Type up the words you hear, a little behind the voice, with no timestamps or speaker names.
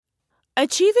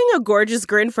Achieving a gorgeous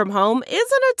grin from home isn't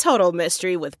a total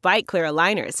mystery with Byte Clear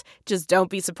aligners. Just don't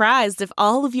be surprised if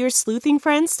all of your sleuthing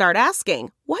friends start asking,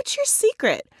 "What's your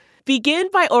secret?" Begin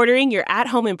by ordering your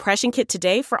at-home impression kit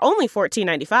today for only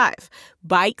 $14.95.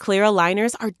 Byte Clear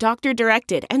aligners are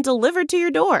doctor-directed and delivered to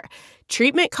your door.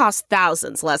 Treatment costs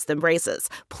thousands less than braces.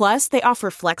 Plus, they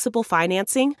offer flexible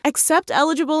financing, accept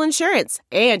eligible insurance,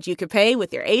 and you can pay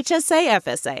with your HSA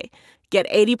FSA. Get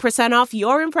 80% off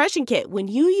your impression kit when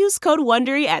you use code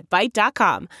WONDERY at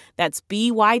Byte.com. That's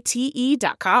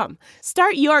BYTE.com.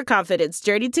 Start your confidence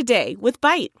journey today with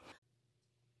Byte.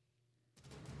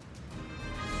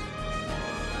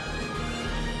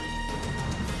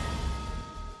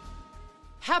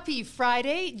 Happy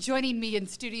Friday. Joining me in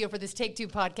studio for this Take Two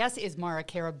podcast is Mara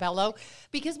Carabello.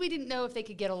 Because we didn't know if they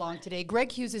could get along today,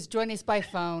 Greg Hughes is joining us by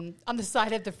phone on the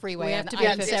side of the freeway. We have to be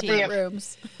in separate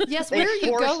rooms. Yes, where are you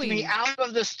going? They forced me out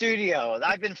of the studio.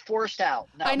 I've been forced out.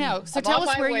 No, I know. So tell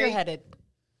us where you're headed.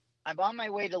 I'm on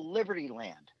my way to Liberty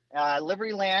Land.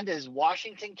 Liberty Land is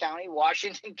Washington County.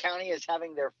 Washington County is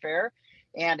having their fair,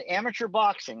 and amateur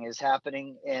boxing is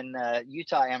happening in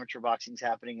Utah. Amateur boxing is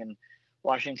happening in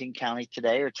Washington County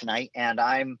today or tonight, and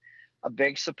I'm a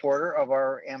big supporter of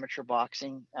our amateur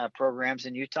boxing programs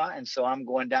in Utah, and so I'm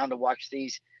going down to watch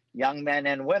these young men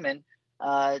and women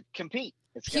compete.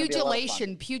 It's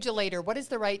Pugilation, pugulator. What is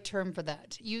the right term for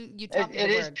that? You taught me the word.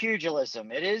 It is pugilism.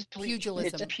 It is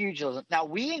pugilism. It's pugilism. Now,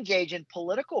 we engage in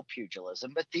political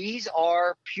pugilism, but these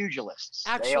are pugilists.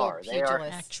 Actual They are.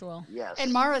 Actual. Yes.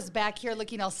 And Mara's back here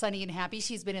looking all sunny and happy.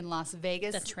 She's been in Las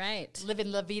Vegas. That's right. Living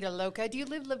La Vida Loca. Do you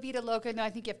live La Vida Loca? No, I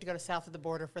think you have to go to south of the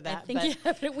border for that.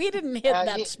 I think we didn't hit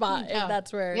that spot. No.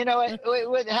 That's where. You know,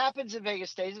 what happens in Vegas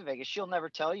stays in Vegas. She'll never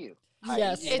tell you.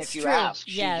 Yes, Even it's if you true. ask,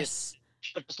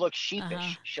 she'll just look sheepish.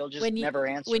 Uh-huh. She'll just never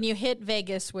answer. When you hit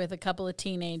Vegas with a couple of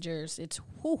teenagers, it's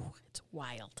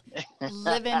wild.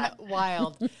 Living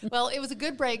wild. Well, it was a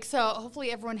good break, so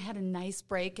hopefully everyone had a nice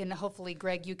break, and hopefully,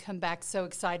 Greg, you come back so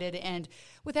excited. And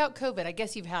without COVID, I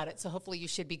guess you've had it, so hopefully you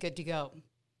should be good to go.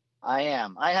 I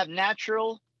am. I have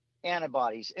natural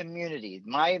antibodies, immunity.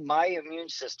 My immune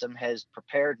system has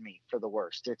prepared me for the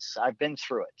worst. I've been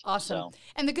through it. Awesome.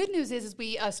 And the good news is, as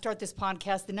we start this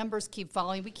podcast, the numbers keep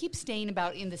falling. We keep staying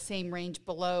about in the same range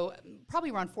below, probably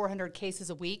around 400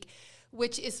 cases a week,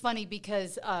 which is funny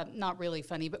because, not really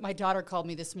funny, but my daughter called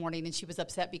me this morning and she was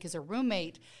upset because her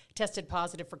roommate tested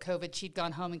positive for COVID. She'd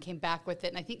gone home and came back with it.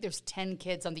 And I think there's 10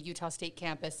 kids on the Utah State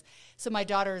campus. So my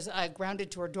daughter's grounded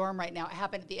to her dorm right now. It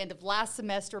happened at the end of last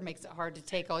semester. Makes it hard to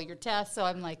take all your tests. So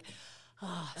I'm like,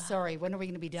 sorry, when are we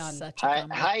going to be done?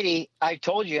 Heidi, I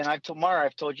told you, and I've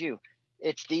told you,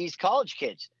 it's these college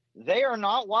kids. They are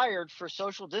not wired for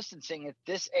social distancing at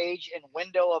this age and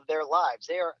window of their lives.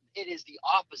 It is the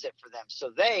opposite for them. So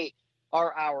they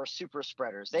are our super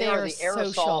spreaders. They are the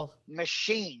aerosol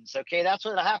machines. Okay, that's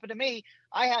what happened to me.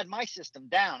 I had my system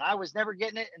down. I was never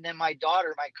getting it, and then my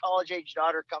daughter, my college-age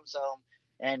daughter, comes home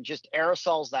and just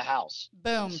aerosols the house.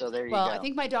 Boom. So there you go. Well, I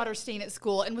think my daughter's staying at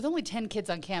school, and with only 10 kids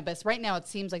on campus, right now it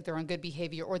seems like they're on good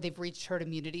behavior or they've reached herd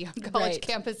immunity on college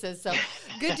campuses. So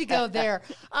good to go there.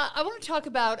 I want to talk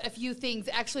about a few things.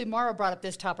 Actually, Mara brought up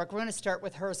this topic. We're going to start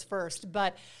with hers first,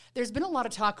 but there's been a lot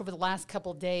of talk over the last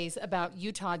couple of days about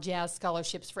Utah Jazz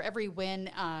scholarships for every win.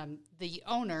 The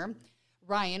owner,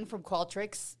 Ryan from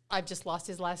Qualtrics, I've just lost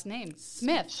his last name,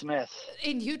 Smith.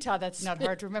 In Utah, that's not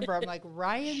hard to remember. I'm like,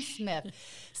 Ryan Smith.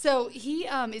 So he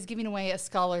is giving away a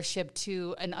scholarship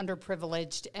to an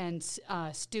underprivileged and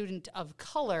student of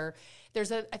color.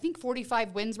 There's, I think,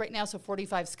 45 wins right now, so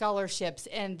 45 scholarships.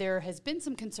 And there has been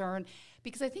some concern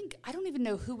because I don't even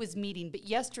know who was meeting, but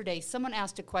yesterday someone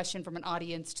asked a question from an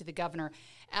audience to the governor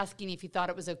asking if he thought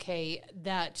it was okay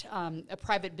that a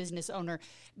private business owner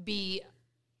be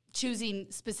choosing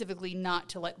specifically not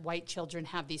to let white children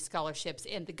have these scholarships.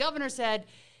 And the governor said,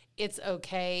 it's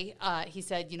okay. He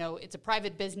said, it's a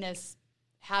private business.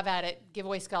 Have at it. Give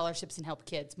away scholarships and help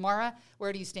kids. Mara,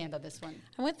 where do you stand on this one?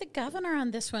 I'm with the governor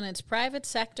on this one. It's private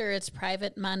sector. It's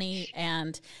private money.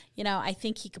 And, I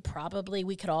think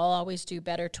we could all always do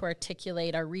better to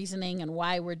articulate our reasoning and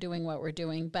why we're doing what we're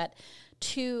doing. But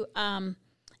to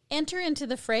enter into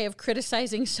the fray of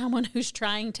criticizing someone who's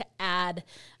trying to add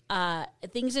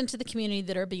things into the community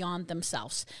that are beyond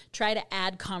themselves. Try to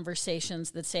add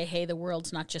conversations that say, hey, the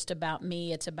world's not just about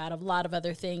me, it's about a lot of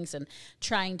other things, and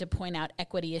trying to point out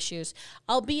equity issues,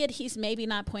 albeit he's maybe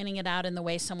not pointing it out in the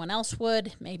way someone else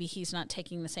would. Maybe he's not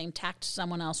taking the same tact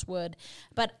someone else would.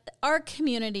 But our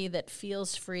community that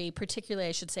feels free, particularly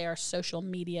I should say our social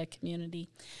media community,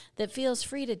 that feels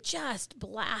free to just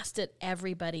blast at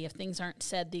everybody if things aren't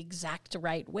said the exact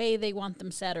right way they want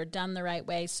them said or done the right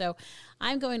way. So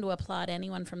I'm going to applaud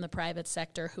anyone from the private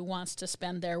sector who wants to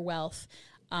spend their wealth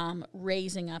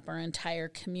raising up our entire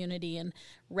community and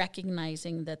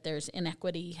recognizing that there's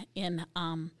inequity in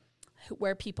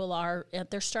where people are at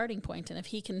their starting point. And if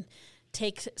he can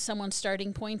take someone's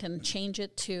starting point and change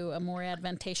it to a more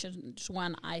advantageous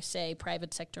one, I say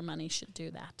private sector money should do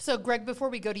that. So, Greg, before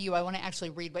we go to you, I want to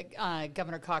actually read what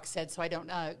Governor Cox said so I don't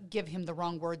give him the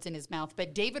wrong words in his mouth.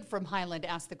 But David from Highland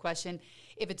asked the question,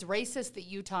 if it's racist that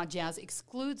Utah Jazz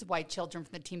excludes white children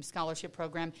from the team scholarship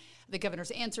program, the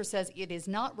governor's answer says it is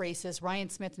not racist. Ryan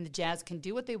Smith and the Jazz can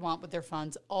do what they want with their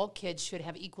funds. All kids should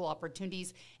have equal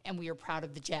opportunities, and we are proud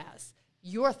of the Jazz.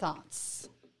 Your thoughts?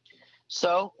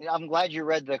 So I'm glad you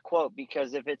read the quote,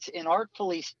 because if it's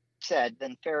inartfully said,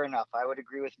 then fair enough. I would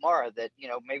agree with Mara that,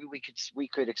 maybe we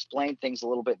could explain things a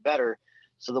little bit better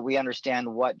so that we understand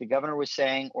what the governor was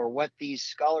saying or what these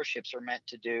scholarships are meant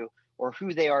to do or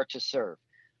who they are to serve.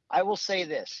 I will say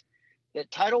this,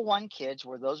 that Title I kids,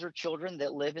 where those are children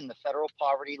that live in the federal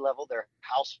poverty level, their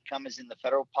house income is in the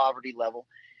federal poverty level.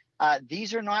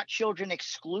 These are not children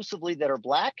exclusively that are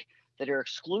Black, that are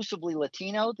exclusively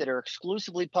Latino, that are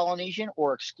exclusively Polynesian,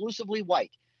 or exclusively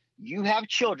white. You have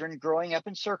children growing up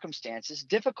in circumstances,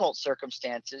 difficult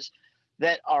circumstances,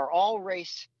 that are all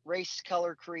race,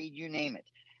 color, creed, you name it.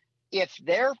 If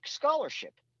their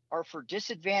scholarship are for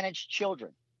disadvantaged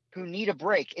children who need a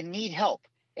break and need help,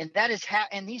 and that is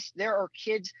there are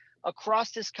kids across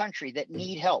this country that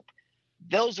need help.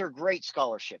 Those are great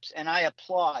scholarships, and I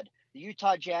applaud the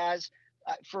Utah Jazz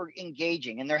for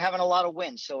engaging, and they're having a lot of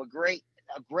wins. So a great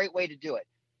way to do it.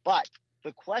 But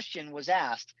the question was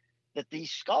asked that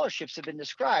these scholarships have been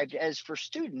described as for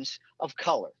students of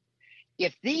color.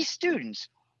 If these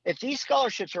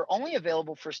scholarships are only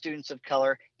available for students of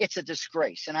color, it's a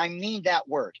disgrace. And I mean that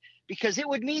word, because it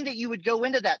would mean that you would go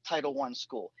into that Title I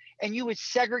school and you would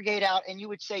segregate out and you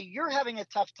would say, you're having a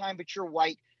tough time, but you're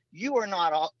white. You don't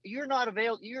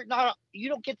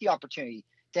get the opportunity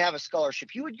to have a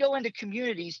scholarship. You would go into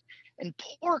communities and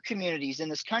poor communities in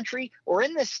this country or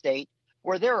in this state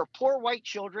where there are poor white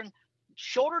children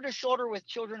shoulder to shoulder with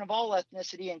children of all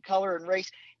ethnicity and color and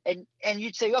race. And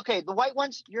you'd say, okay, the white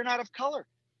ones, you're not of color.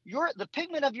 The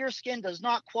pigment of your skin does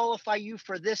not qualify you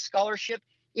for this scholarship.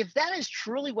 If that is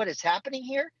truly what is happening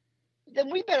here,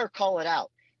 then we better call it out.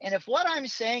 And if what I'm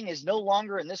saying is no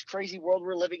longer in this crazy world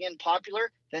we're living in popular,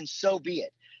 then so be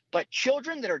it. But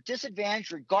children that are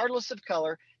disadvantaged, regardless of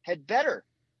color, had better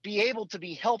be able to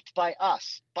be helped by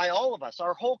us, by all of us,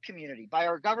 our whole community, by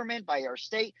our government, by our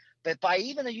state, but by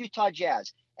even the Utah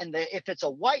Jazz. And if it's a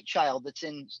white child that's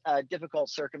in difficult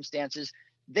circumstances,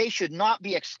 they should not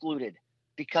be excluded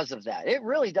because of that. It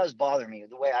really does bother me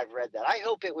the way I've read that. I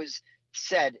hope it was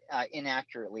said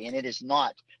inaccurately, and it is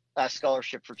not a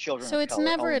scholarship for children. So it's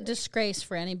never only a disgrace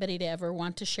for anybody to ever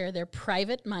want to share their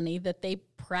private money that they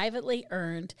privately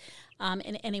earned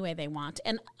in any way they want.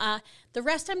 And the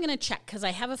rest I'm going to check, because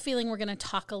I have a feeling we're going to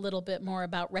talk a little bit more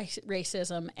about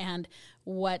racism and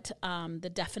what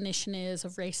the definition is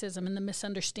of racism and the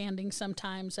misunderstanding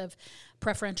sometimes of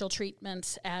preferential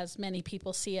treatments as many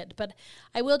people see it. But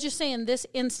I will just say in this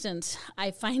instance,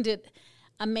 I find it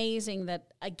amazing that,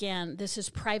 again, this is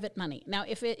private money. Now,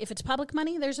 if it's public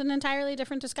money, there's an entirely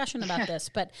different discussion about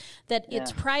this, but that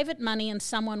it's private money and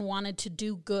someone wanted to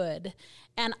do good.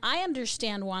 And I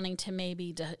understand wanting to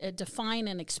maybe define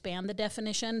and expand the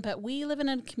definition, but we live in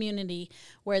a community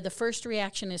where the first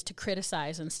reaction is to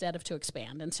criticize instead of to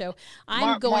expand. And so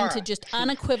I'm going to just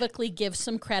unequivocally give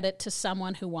some credit to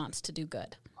someone who wants to do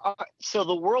good. So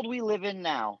the world we live in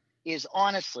now is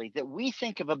honestly that we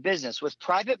think of a business with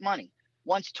private money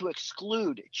wants to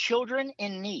exclude children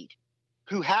in need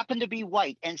who happen to be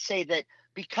white and say that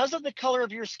because of the color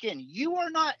of your skin, you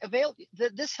are not available.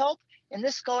 This help and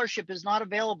this scholarship is not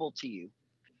available to you.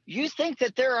 You think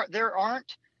that there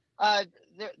aren't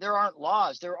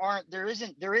laws. There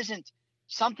isn't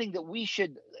something that we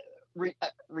should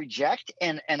reject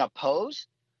and oppose.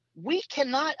 We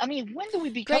cannot. I mean, when do we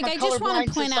become Greg, a colorblind society? I just want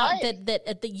to point out that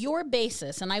at your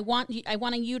basis, and I want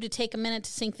you to take a minute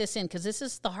to sink this in, because this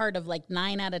is the heart of like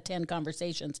 9 out of 10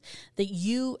 conversations that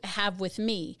you have with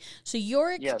me. So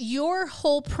your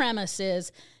whole premise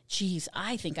is, geez,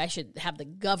 I think I should have the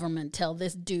government tell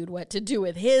this dude what to do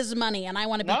with his money, and I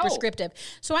want to be prescriptive.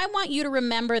 So I want you to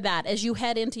remember that as you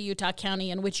head into Utah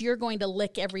County, in which you're going to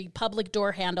lick every public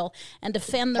door handle and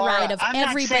defend the right of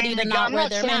everybody to not wear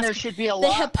their mask. There should be a law.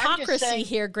 The hypocrisy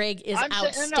here, Greg, is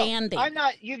outstanding. I'm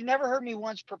not. You've never heard me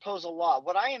once propose a law.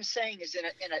 What I am saying is in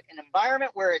an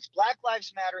environment where it's Black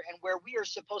Lives Matter and where we are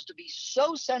supposed to be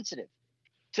so sensitive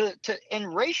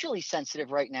and racially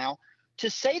sensitive right now, to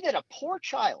say that a poor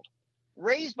child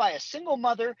raised by a single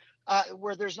mother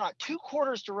where there's not two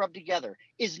quarters to rub together,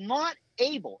 is not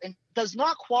able and does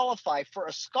not qualify for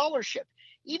a scholarship,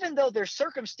 even though their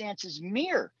circumstances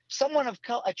mirror someone of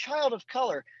a child of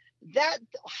color,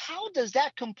 how does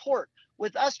that comport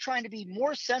with us trying to be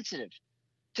more sensitive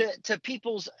to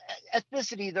people's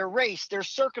ethnicity, their race, their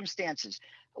circumstances?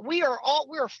 We are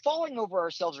falling over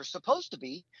ourselves, or supposed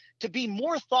to be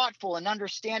more thoughtful and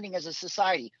understanding as a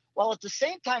society, while at the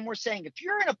same time we're saying, if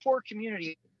you're in a poor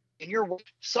community and you're going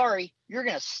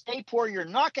to stay poor, you're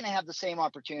not going to have the same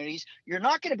opportunities, you're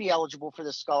not going to be eligible for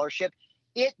the scholarship.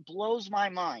 It blows my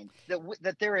mind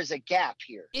that there is a gap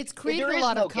here. It's created a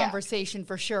lot of conversation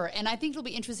for sure. And I think it'll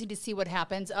be interesting to see what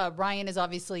happens. Ryan is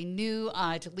obviously new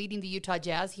to leading the Utah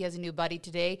Jazz. He has a new buddy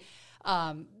today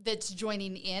that's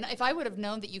joining in. If I would have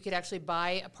known that you could actually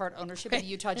buy a part ownership of the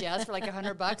Utah Jazz for like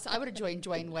 $100, I would have joined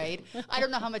Dwayne Wade. I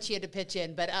don't know how much he had to pitch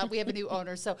in, but we have a new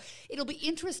owner. So it'll be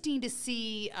interesting to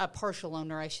see, a partial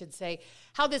owner, I should say,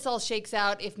 how this all shakes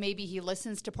out, if maybe he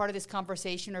listens to part of this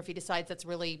conversation or if he decides that's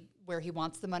really where he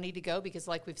wants the money to go, because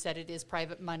like we've said, it is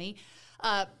private money.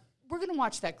 We're going to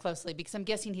watch that closely because I'm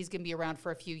guessing he's going to be around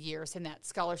for a few years and that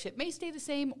scholarship may stay the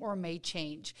same or may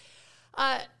change.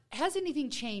 Has anything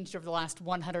changed over the last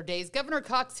 100 days? Governor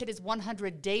Cox hit his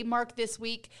 100-day mark this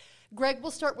week. Greg,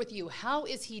 we'll start with you. How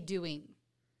is he doing?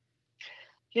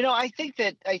 I think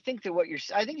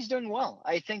he's doing well.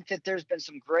 I think that there's been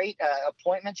some great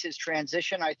appointments. His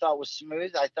transition, I thought, was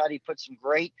smooth. I thought he put some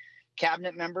great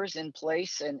cabinet members in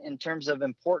place in terms of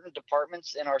important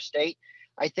departments in our state.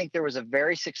 I think there was a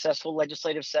very successful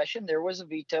legislative session. There was a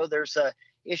veto. There's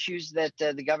issues that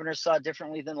the governor saw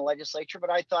differently than the legislature, but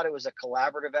I thought it was a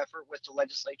collaborative effort with the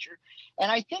legislature.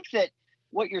 And I think that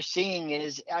what you're seeing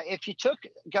is if you took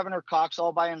Governor Cox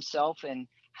all by himself and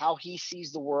how he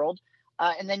sees the world,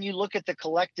 and then you look at the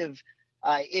collective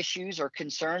issues or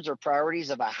concerns or priorities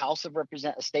of a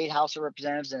state House of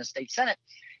Representatives and a state Senate,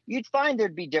 you'd find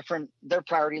there'd be different. Their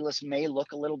priority list may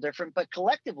look a little different, but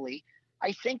collectively,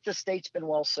 I think the state's been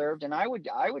well served, and I would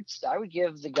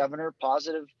give the governor a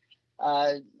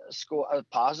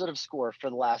positive score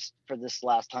for this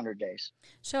last 100 days.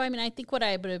 So, I think what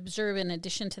I would observe in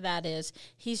addition to that is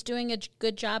he's doing a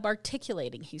good job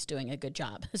articulating he's doing a good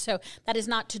job. So that is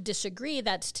not to disagree.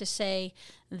 That's to say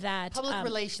that public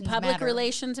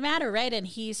relations matter, right? And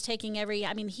he's taking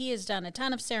he has done a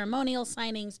ton of ceremonial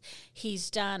signings. He's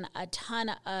done a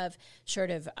ton of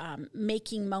sort of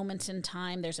making moments in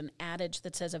time. There's an adage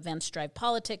that says events drive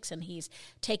politics, and he's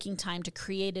taking time to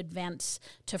create events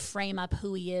to frame up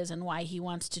who he is and why he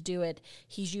wants to do it.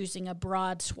 He's using a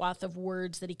broad swath of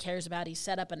words that he cares about. He's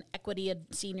set up an equity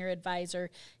senior advisor.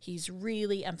 He's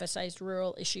really emphasized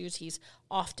rural issues. He's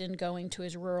often going to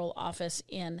his rural office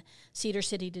in Cedar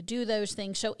City to do those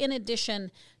things. So in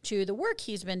addition to the work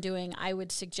he's been doing, I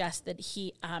would suggest that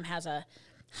he has a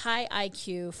high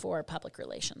IQ for public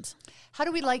relations. How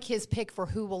do we like his pick for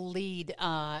who will lead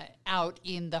out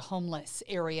in the homeless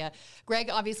area? Greg,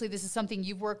 obviously this is something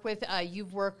you've worked with.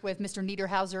 You've worked with Mr.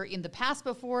 Niederhauser in the past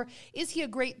before. Is he a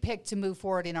great pick to move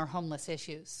forward in our homeless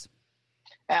issues?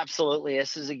 Absolutely.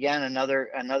 This is, again,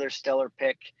 another stellar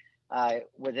pick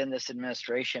within this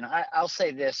administration. I'll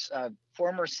say this,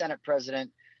 former Senate President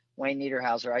Wayne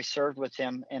Niederhauser, I served with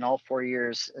him in all 4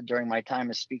 years during my time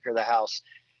as Speaker of the House.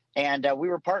 And we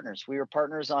were partners. We were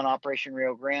partners on Operation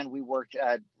Rio Grande. We worked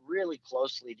really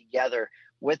closely together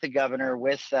with the governor,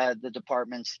 with the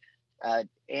departments,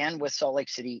 and with Salt Lake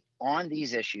City on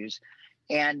these issues.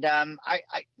 And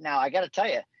now I got to tell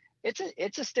you,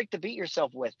 it's a stick to beat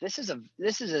yourself with. This is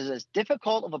as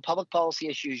difficult of a public policy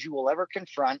issue as you will ever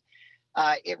confront.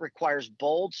 It requires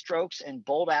bold strokes and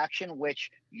bold action,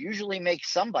 which usually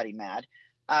makes somebody mad,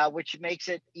 which makes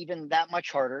it even that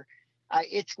much harder.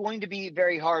 It's going to be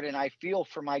very hard, and I feel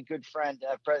for my good friend,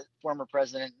 former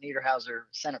President Niederhauser,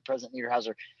 Senate President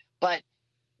Niederhauser. But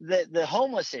the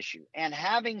homeless issue and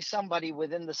having somebody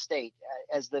within the state,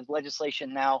 as the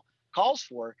legislation now calls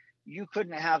for, you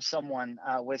couldn't have someone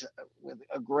with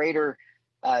greater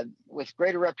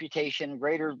reputation,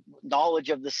 greater knowledge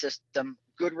of the system,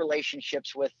 good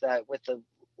relationships with the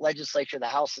legislature, the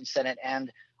House and Senate,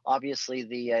 and obviously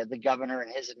the governor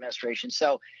and his administration.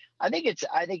 So I think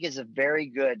it's a very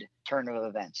good turn of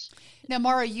events. Now,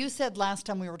 Mara, you said last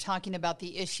time we were talking about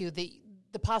the issue,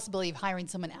 the possibility of hiring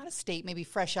someone out of state, maybe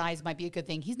fresh eyes might be a good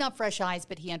thing. He's not fresh eyes,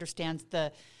 but he understands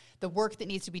the the work that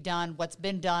needs to be done, what's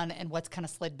been done, and what's kind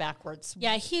of slid backwards.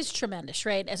 Yeah, he's tremendous,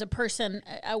 right? As a person,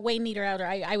 Wayne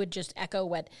Niederauer, I would just echo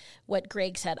what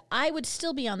Greg said. I would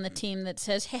still be on the team that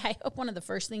says, hey, I hope one of the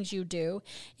first things you do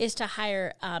is to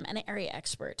hire an area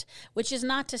expert, which is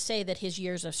not to say that his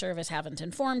years of service haven't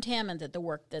informed him and that the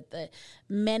work that the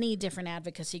many different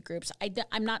advocacy groups,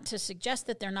 I'm not to suggest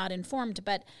that they're not informed,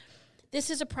 but this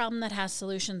is a problem that has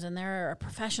solutions, and there are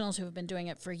professionals who have been doing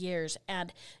it for years.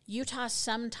 And Utah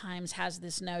sometimes has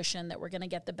this notion that we're going to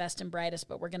get the best and brightest,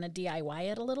 but we're going to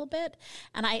DIY it a little bit.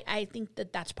 And I think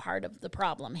that that's part of the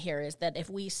problem here, is that if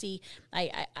we see,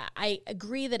 I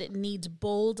agree that it needs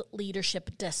bold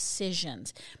leadership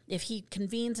decisions. If he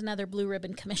convenes another Blue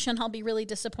Ribbon Commission, I'll be really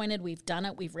disappointed. We've done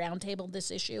it. We've roundtabled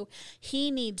this issue. He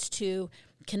needs to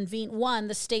convene. One,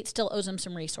 the state still owes them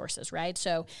some resources, right?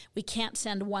 So we can't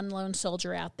send one lone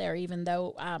soldier out there, even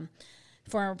though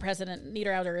former President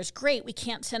Niederauer is great. We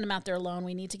can't send him out there alone.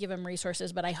 We need to give him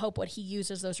resources, but I hope what he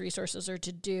uses those resources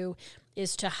to do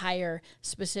is to hire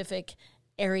specific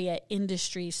area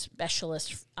industry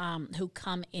specialists who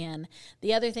come in.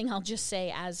 The other thing I'll just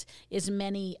say, as is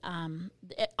many,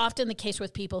 often the case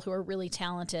with people who are really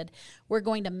talented, we're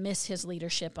going to miss his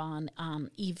leadership on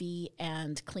EV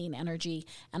and clean energy,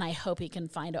 and I hope he can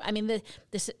find. I mean,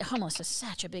 this homeless is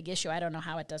such a big issue. I don't know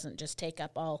how it doesn't just take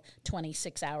up all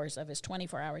 26 hours of his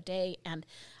 24-hour day, and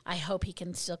I hope he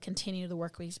can still continue the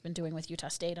work he's been doing with Utah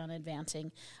State on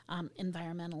advancing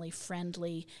environmentally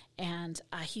friendly, and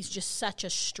he's just such a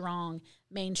strong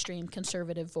mainstream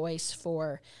conservative voice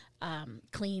for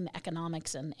clean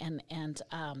economics and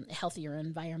healthier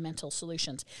environmental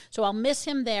solutions. So I'll miss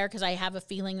him there because I have a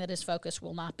feeling that his focus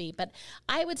will not be. But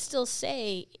I would still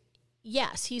say,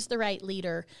 yes, he's the right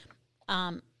leader.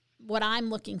 What I'm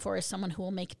looking for is someone who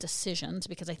will make decisions,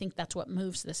 because I think that's what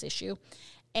moves this issue.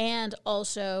 And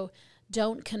also,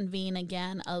 don't convene,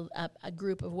 again, a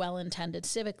group of well-intended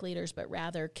civic leaders, but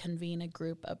rather convene a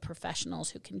group of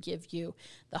professionals who can give you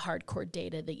the hardcore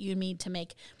data that you need to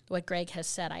make what Greg has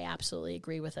said. I absolutely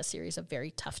agree with, a series of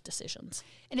very tough decisions.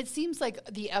 And it seems like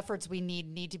the efforts we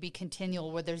need to be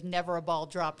continual, where there's never a ball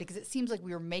dropped, because it seems like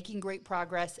we were making great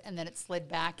progress and then it slid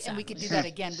back. Exactly. And we could do that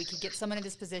again. We could get someone in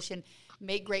this position,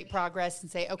 make great progress, and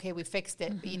say, okay, we fixed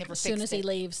it, but you never fixed it. As soon as he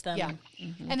leaves, then. Yeah.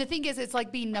 Mm-hmm. And the thing is, it's like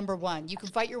being number one. You can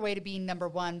fight your way to being number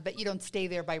one, but you don't stay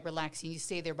there by relaxing. You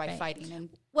stay there by fighting. And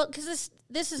well, because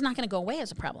this is not going to go away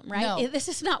as a problem, right? No. This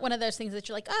is not one of those things that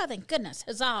you're like, oh, thank goodness,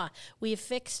 huzzah, we've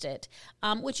fixed it,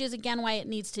 which is, again, why it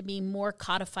needs to be more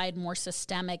codified, more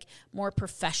systemic, more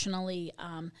professionally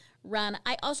run.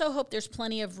 I also hope there's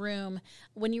plenty of room.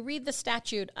 When you read the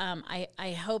statute,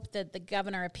 I hope that the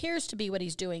governor appears to be what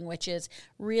he's doing, which is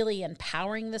really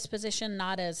empowering this position,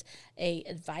 not as a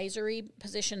advisory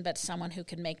position, but someone who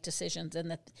can make decisions, and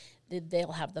that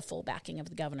they'll have the full backing of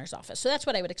the governor's office. So that's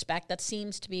what I would expect. That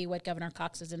seems to be what Governor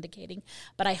Cox is indicating,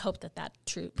 but I hope that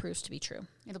proves to be true.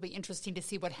 It'll be interesting to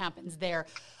see what happens there.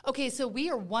 Okay, so we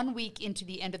are 1 week into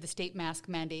the end of the state mask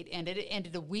mandate, and it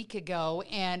ended a week ago,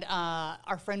 and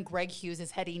our friend Greg Hughes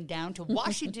is heading down to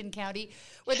Washington County,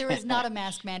 where there is not a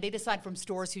mask mandate, aside from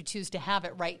stores who choose to have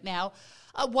it right now.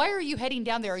 Why are you heading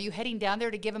down there? Are you heading down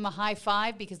there to give them a high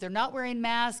five because they're not wearing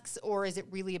masks, or is it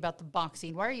really about the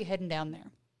boxing? Why are you heading down there?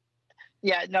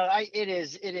 Yeah, no, it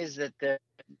is that the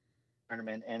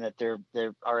tournament, and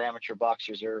that our amateur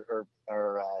boxers are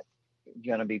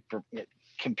going to be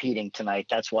competing tonight.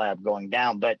 That's why I'm going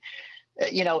down. But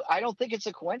I don't think it's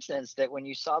a coincidence that when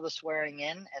you saw the swearing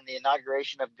in and the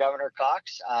inauguration of Governor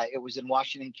Cox, it was in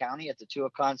Washington County at the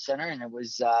Tuacahn Center, and it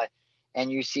was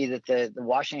and you see that the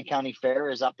Washington County Fair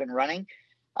is up and running.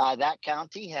 That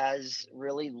county has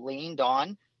really leaned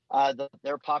on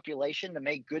their population to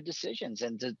make good decisions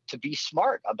and to be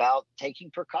smart about taking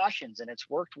precautions, and it's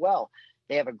worked well.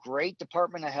 They have a great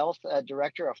Department of Health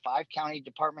director, a 5-county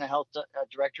Department of Health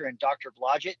director, and Dr.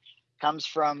 Blodgett comes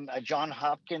from Johns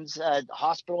Hopkins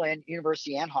Hospital and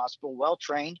University and Hospital,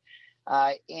 well-trained.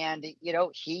 And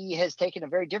he has taken a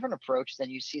very different approach than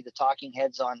you see the talking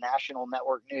heads on national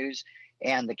network news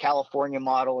and the California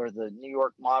model or the New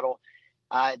York model.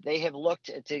 They have looked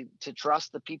to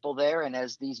trust the people there, and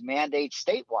as these mandates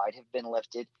statewide have been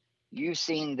lifted, you've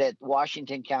seen that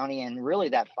Washington County and really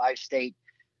that 5-state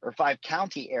or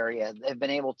 5-county area have been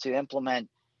able to implement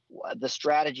the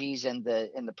strategies and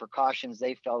the precautions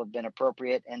they felt have been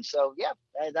appropriate. And so, yeah,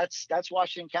 that's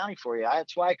Washington County for you.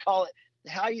 That's why I call it.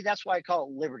 That's why I call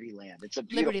it Liberty Land. It's a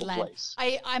beautiful place.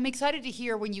 I'm excited to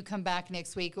hear when you come back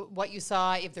next week what you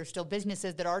saw, if there's still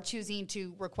businesses that are choosing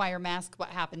to require masks, what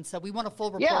happens. So we want a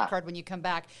full report card when you come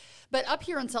back. But up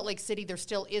here in Salt Lake City, there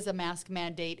still is a mask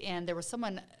mandate, and there was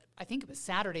someone I think it was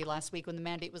Saturday last week when the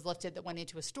mandate was lifted, that went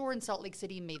into a store in Salt Lake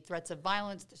City, made threats of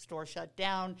violence. The store shut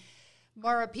down.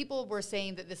 Mara, people were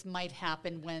saying that this might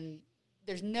happen when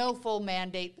there's no full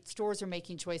mandate, but stores are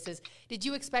making choices. Did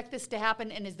you expect this to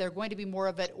happen, and is there going to be more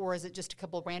of it, or is it just a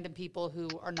couple of random people who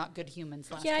are not good humans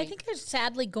last week? I think there's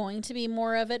sadly going to be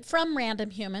more of it from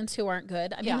random humans who aren't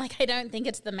good. I mean, I don't think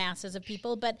it's the masses of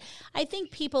people, but I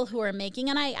think people who are making,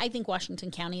 and I think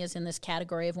Washington County is in this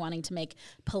category of wanting to make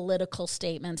political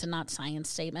statements and not science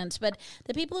statements, but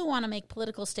the people who want to make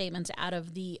political statements out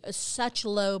of the such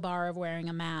low bar of wearing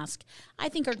a mask, I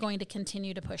think are going to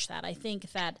continue to push that. I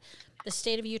think that the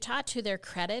state of Utah, to their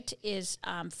credit, is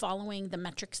following the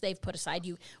metrics they've put aside.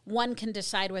 One can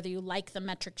decide whether you like the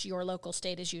metrics your local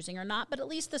state is using or not, but at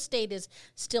least the state is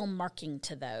still marking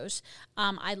to those.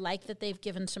 I like that they've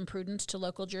given some prudence to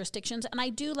local jurisdictions, and I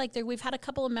do like that we've had a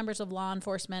couple of members of law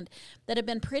enforcement that have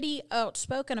been pretty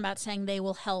outspoken about saying they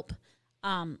will help.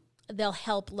 They'll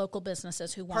help local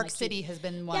businesses who want to Park City has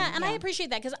been one. Yeah, and I appreciate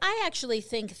that because I actually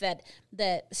think that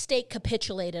the state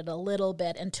capitulated a little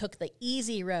bit and took the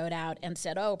easy road out and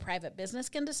said, oh, private business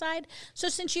can decide. So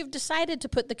since you've decided to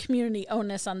put the community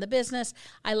onus on the business,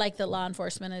 I like that law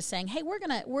enforcement is saying, hey,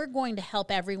 we're going to help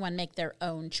everyone make their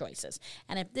own choices.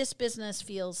 And if this business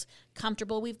feels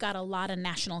comfortable, we've got a lot of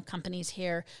national companies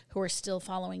here who are still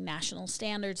following national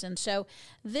standards. And so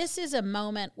this is a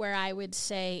moment where I would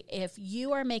say if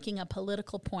you are making a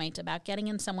political point about getting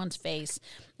in someone's face,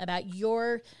 about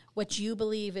what you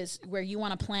believe is where you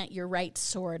want to plant your right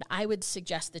sword, I would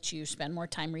suggest that you spend more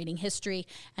time reading history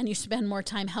and you spend more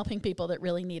time helping people that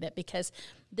really need it, because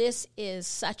this is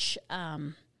such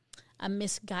a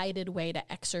misguided way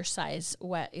to exercise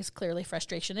what is clearly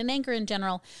frustration and anger in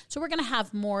general. So we're going to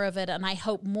have more of it, and I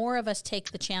hope more of us take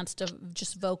the chance to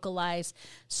just vocalize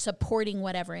supporting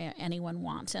whatever anyone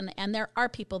wants. And there are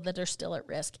people that are still at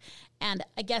risk. And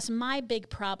I guess my big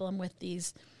problem with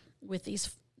these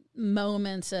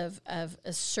moments of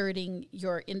asserting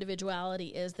your individuality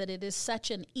is that it is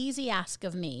such an easy ask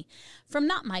of me from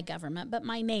not my government, but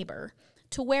my neighbor,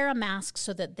 to wear a mask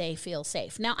so that they feel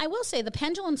safe. Now, I will say the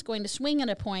pendulum's going to swing at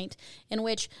a point in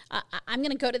which I'm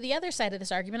going to go to the other side of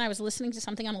this argument. I was listening to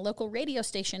something on a local radio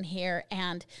station here,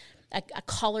 and a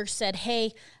caller said,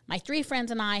 hey, my 3 friends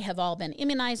and I have all been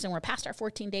immunized, and we're past our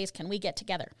 14 days. Can we get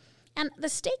together? And the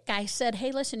state guy said,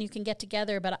 hey, listen, you can get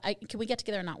together, but can we get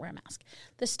together and not wear a mask?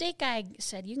 The state guy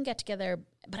said, you can get together,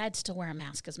 but I'd still wear a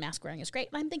mask because mask wearing is great.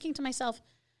 And I'm thinking to myself,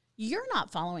 you're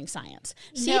not following science.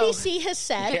 No. CDC has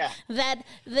said that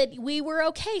we were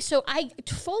okay. So I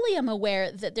fully am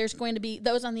aware that there's going to be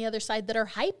those on the other side that are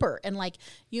hyper and like,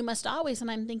 you must always. And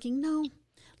I'm thinking, no,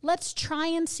 let's try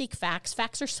and seek facts.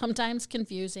 Facts are sometimes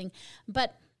confusing.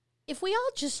 But if we all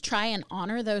just try and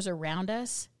honor those around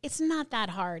us, it's not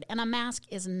that hard. And a mask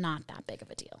is not that big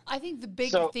of a deal. I think the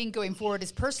big thing going forward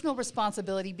is personal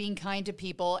responsibility, being kind to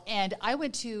people. And I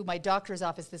went to my doctor's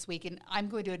office this week, and I'm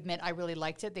going to admit I really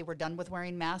liked it. They were done with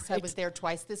wearing masks. I was there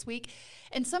twice this week.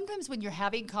 And sometimes when you're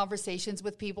having conversations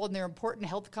with people, and they're important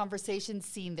health conversations,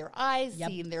 seeing their eyes,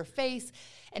 seeing their face,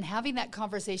 and having that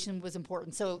conversation was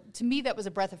important. So to me, that was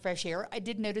a breath of fresh air. I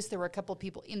did notice there were a couple of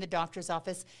people in the doctor's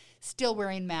office still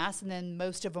wearing masks, and then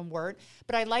most of them weren't.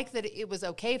 But I like that it was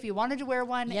okay if you wanted to wear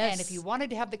one, and if you wanted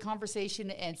to have the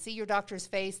conversation and see your doctor's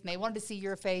face, and they wanted to see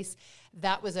your face,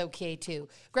 that was okay too.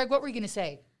 Greg, what were you going to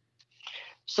say?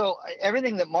 So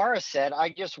everything that Mara said,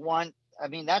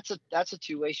 that's a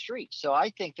two-way street. So I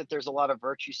think that there's a lot of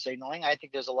virtue signaling. I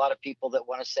think there's a lot of people that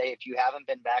want to say if you haven't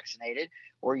been vaccinated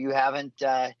or you haven't,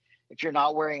 if you're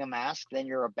not wearing a mask, then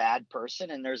you're a bad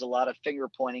person. And there's a lot of finger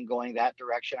pointing going that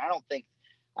direction.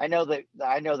 I know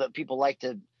that people like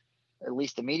to, at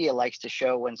least the media likes to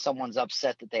show when someone's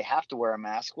upset that they have to wear a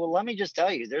mask. Well, let me just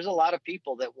tell you, there's a lot of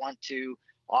people that want to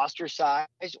ostracize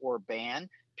or ban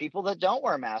people that don't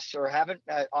wear masks or haven't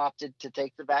opted to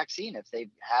take the vaccine if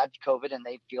they've had COVID and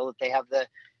they feel that they have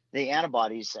the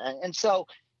antibodies. And so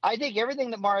I think everything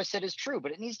that Mara said is true,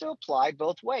 but it needs to apply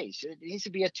both ways. It needs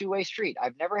to be a two-way street.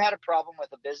 I've never had a problem with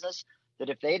a business that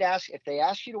if they ask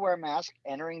you to wear a mask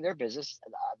entering their business,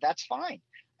 that's fine.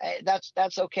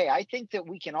 That's okay. I think that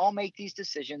we can all make these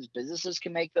decisions. Businesses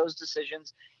can make those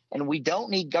decisions, and we don't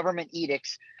need government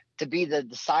edicts to be the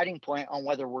deciding point on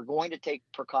whether we're going to take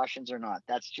precautions or not.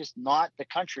 That's just not the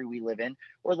country we live in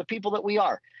or the people that we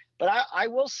are. But I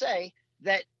will say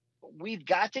that we've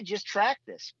got to just track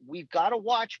this. We've got to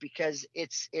watch, because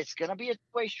it's going to be a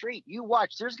two-way street. You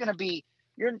watch. There's going to be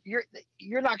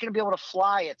you're not going to be able to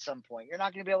fly at some point. You're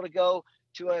not going to be able to go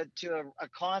to a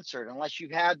concert unless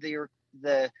you've had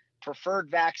the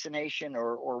preferred vaccination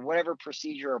or whatever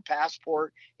procedure or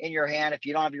passport in your hand. If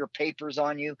you don't have your papers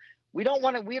on you, We don't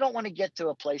want to get to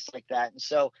a place like that. And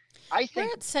so I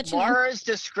think Mara's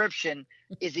description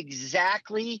is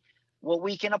exactly what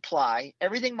we can apply.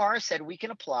 Everything Mara said, we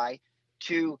can apply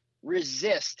to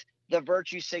resist the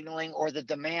virtue signaling or the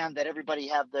demand that everybody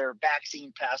have their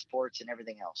vaccine passports and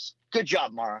everything else. Good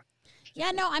job, Mara.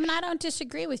 Yeah, no, I mean, I don't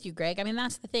disagree with you, Greg. I mean,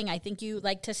 that's the thing. I think you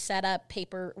like to set up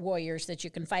paper warriors that you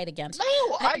can fight against.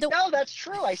 No, that's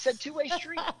true. I said two-way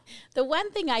street. The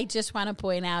one thing I just want to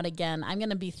point out again, I'm going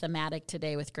to be thematic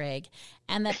today with Greg,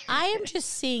 and that I am just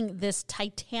seeing this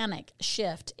titanic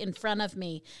shift in front of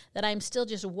me that I'm still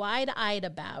just wide-eyed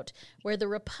about, where the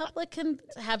Republicans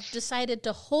have decided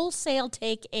to wholesale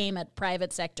take aim at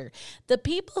private sector. The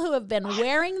people who have been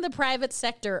wearing the private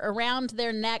sector around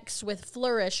their necks with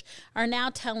flourish are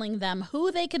now telling them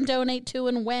who they can donate to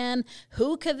and when,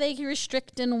 who could they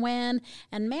restrict and when.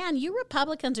 And man, you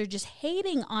Republicans are just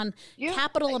hating on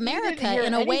Capital America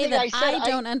in a way that I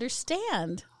don't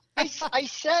understand. I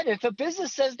said if a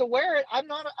business says to wear it, I don't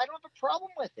have a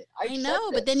problem with it. I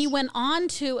know, but then you went on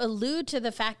to allude to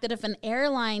the fact that if an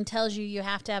airline tells you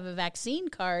have to have a vaccine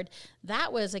card,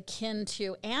 that was akin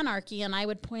to anarchy, and I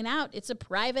would point out it's a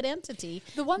private entity.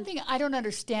 The one thing I don't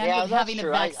understand with having a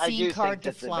vaccine card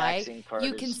to fly,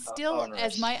 you can still,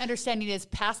 as my understanding is,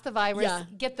 pass the virus,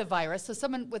 get the virus. So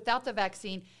someone without the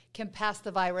vaccine can pass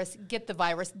the virus, get the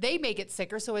virus. They may get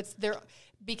sicker, so it's their,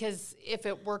 because if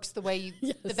it works the way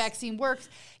the vaccine works,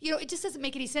 it just doesn't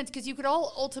make any sense, because you could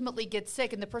all ultimately get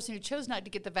sick, and the person who chose not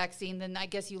to get the vaccine, then I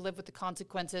guess you live with the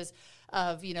consequences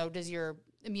of, does your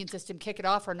immune system kick it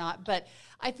off or not. But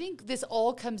I think this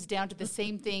all comes down to the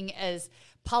same thing as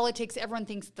politics. Everyone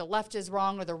thinks the left is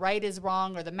wrong or the right is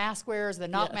wrong, or the mask wearers, the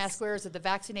not mask wearers, or the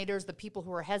vaccinators, the people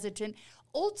who are hesitant.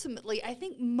 Ultimately, I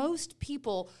think most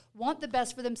people want the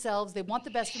best for themselves. They want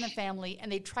the best for their family,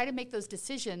 and they try to make those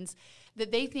decisions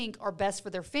that they think are best for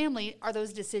their family. Are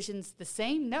those decisions the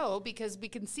same? No, because we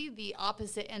can see the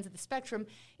opposite ends of the spectrum.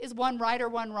 Is one right or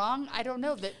one wrong? I don't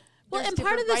know. Well, and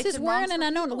part of this is we're in an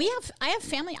unknown. I have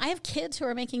family. I have kids who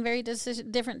are making very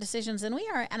different decisions than we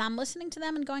are, and I'm listening to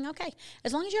them and going, okay,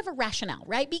 as long as you have a rationale,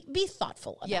 right? Be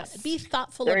thoughtful about it. Be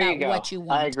thoughtful about what you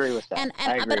want. I agree with that.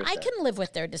 But I can live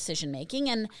with their decision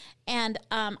making, but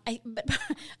I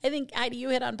think, Heidi, you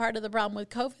hit on part of the problem with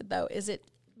COVID, though, is it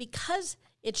because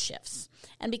it shifts.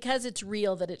 And because it's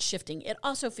real that it's shifting, it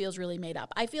also feels really made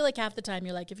up. I feel like half the time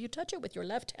you're like, if you touch it with your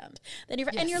left hand, then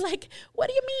and you're like, what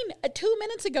do you mean? 2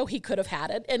 minutes ago he could have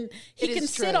had it, and he can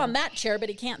sit on that chair, but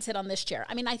he can't sit on this chair.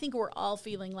 I mean, I think we're all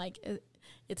feeling like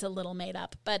it's a little made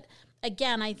up. But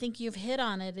again, I think you've hit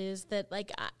on it, is that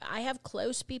like I have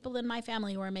close people in my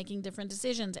family who are making different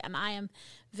decisions, and I am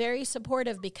very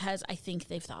supportive because I think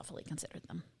they've thoughtfully considered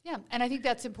them. Yeah, and I think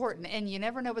that's important. And you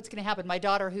never know what's going to happen. My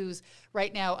daughter, who's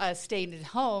right now staying at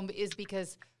home, is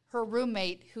because her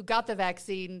roommate who got the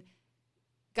vaccine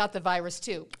got the virus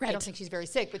too. Right. I don't think she's very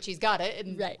sick, but she's got it,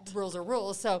 and rules are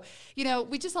rules. So,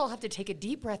 we just all have to take a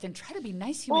deep breath and try to be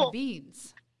nice human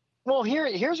beings. Well,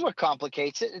 here's what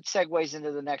complicates it. It segues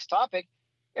into the next topic.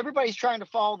 Everybody's trying to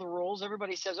follow the rules.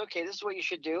 Everybody says, okay, this is what you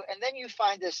should do. And then you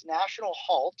find this national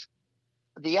halt.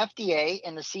 The FDA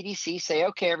and the CDC say,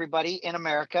 okay, everybody in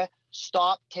America,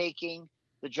 stop taking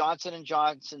the Johnson &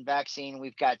 Johnson vaccine.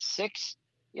 We've got 6,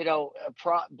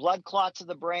 blood clots of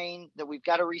the brain that we've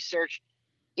got to research.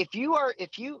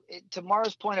 To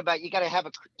Mara's point about, you got to have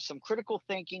some critical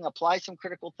thinking, apply some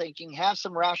critical thinking, have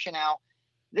some rationale.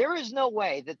 There is no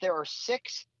way that there are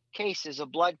 6 cases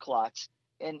of blood clots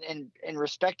in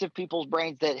respective people's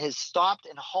brains that has stopped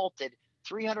and halted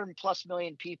 300 plus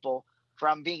million people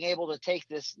from being able to take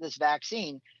this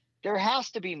vaccine. There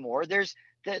has to be more. There's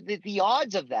the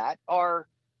odds of that are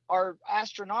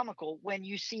astronomical when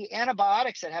you see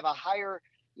antibiotics that have a higher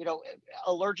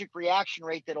allergic reaction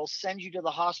rate that'll send you to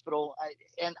the hospital,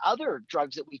 and other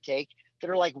drugs that we take that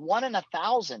are like 1 in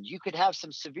 1,000. You could have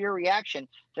some severe reaction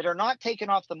that are not taken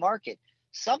off the market.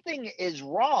 Something is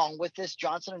wrong with this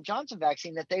Johnson & Johnson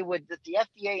vaccine that the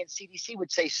FDA and CDC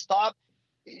would say stop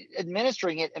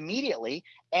administering it immediately.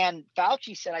 And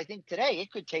Fauci said, I think today,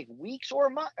 it could take weeks or a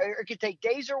month, or it could take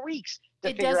days or weeks to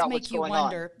figure out what's going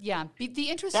on. It does make you wonder. Yeah. The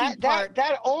interesting part.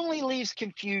 That only leaves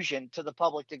confusion to the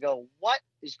public to go, what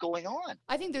is going on?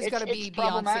 I think there's got to be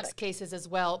beyond 6 cases as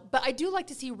well. But I do like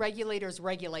to see regulators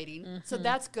regulating. Mm-hmm. So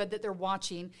that's good that they're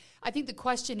watching. I think the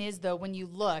question is, though, when you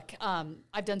look,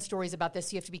 I've done stories about this,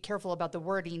 so you have to be careful about the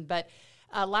wording, but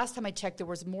Last time I checked, there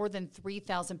was more than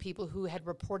 3,000 people who had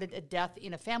reported a death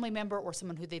in a family member or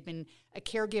someone who they've been a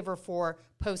caregiver for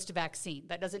post-vaccine.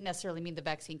 That doesn't necessarily mean the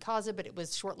vaccine caused it, but it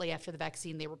was shortly after the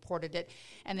vaccine they reported it.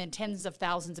 And then tens of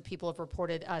thousands of people have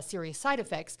reported serious side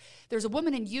effects. There's a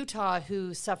woman in Utah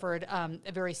who suffered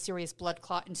a very serious blood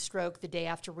clot and stroke the day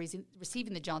after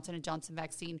receiving the Johnson & Johnson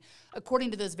vaccine.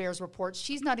 According to those VAERS reports,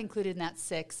 she's not included in that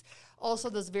 6. Also,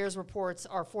 those VAERS reports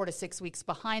are 4 to 6 weeks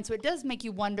behind. So it does make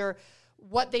you wonder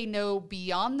what they know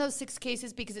beyond those 6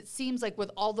 cases, because it seems like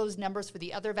with all those numbers for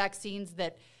the other vaccines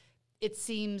that it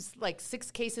seems like 6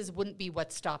 cases wouldn't be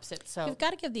what stops it. So you've got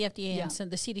to give the FDA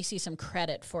and the CDC some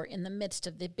credit for in the midst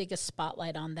of the biggest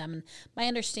spotlight on them. And my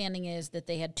understanding is that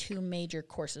they had 2 major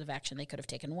courses of action they could have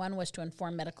taken. One was to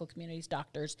inform medical communities,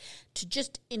 doctors, to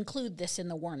just include this in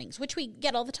the warnings, which we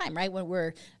get all the time, right? When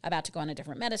we're about to go on a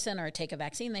different medicine or take a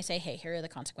vaccine, they say, hey, here are the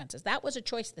consequences. That was a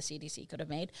choice the CDC could have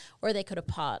made, or they could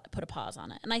have put a pause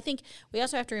on it. And I think we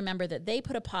also have to remember that they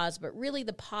put a pause, but really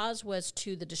the pause was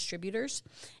to the distributors,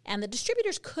 and the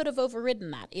distributors could have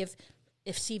overridden that if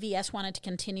CVS wanted to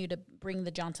continue to bring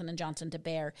the Johnson & Johnson to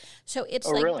bear. So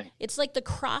it's it's like the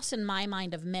cross in my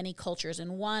mind of many cultures.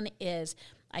 And one is,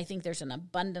 I think there's an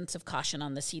abundance of caution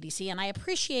on the CDC, and I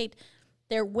appreciate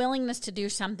their willingness to do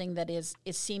something that is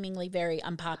seemingly very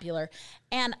unpopular.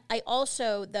 And I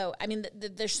also, though, I mean,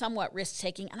 there's somewhat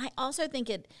risk-taking, and I also think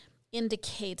it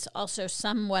indicates also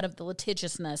somewhat of the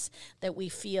litigiousness that we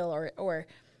feel, or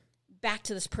back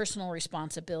to this personal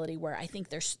responsibility where I think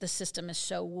the system is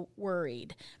so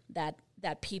worried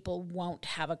that people won't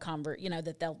have a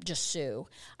that they'll just sue.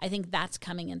 I think that's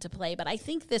coming into play. But I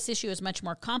think this issue is much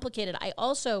more complicated. I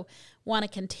also want to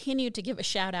continue to give a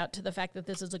shout out to the fact that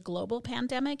this is a global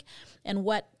pandemic, and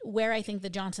where I think the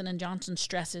Johnson & Johnson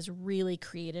stress is really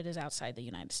created is outside the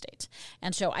United States.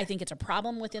 And so I think it's a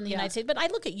problem within the United States. But I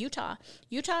look at Utah.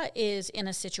 Utah is in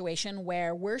a situation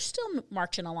where we're still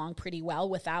marching along pretty well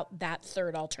without that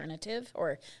third alternative,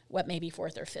 or what maybe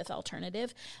fourth or fifth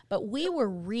alternative. But we were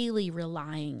really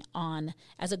relying on,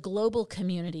 as a global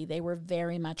community, they were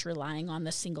very much relying on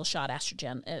the single shot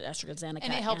AstraZeneca.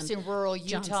 And it helps in rural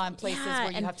Utah and places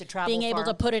where you have to travel being able far.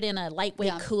 to put it in a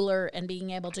lightweight cooler and being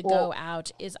able to go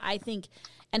out is, I think,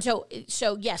 and so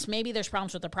yes, maybe there's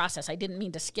problems with the process. I didn't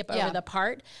mean to skip over the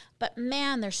part, but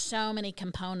man, there's so many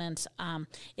components.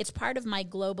 It's part of my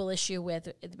global issue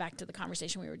with, back to the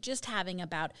conversation we were just having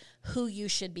about who you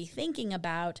should be thinking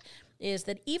about, is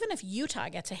that even if Utah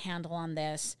gets a handle on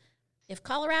this, if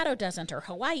Colorado doesn't, or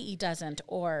Hawaii doesn't,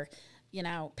 or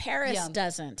Paris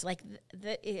doesn't,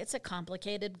 it's a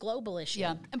complicated global issue.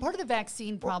 Yeah, and part of the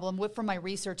vaccine problem, from my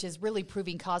research, is really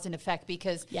proving cause and effect,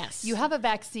 because you have a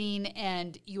vaccine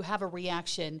and you have a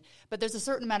reaction, but there's a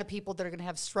certain amount of people that are going to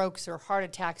have strokes or heart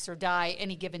attacks or die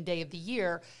any given day of the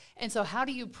year. And so how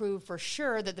do you prove for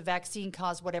sure that the vaccine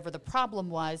caused whatever the problem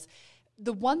was?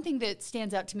 The one thing that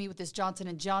stands out to me with this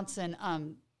Johnson & Johnson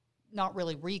not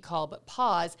really recall, but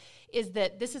pause, is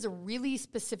that this is a really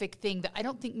specific thing that I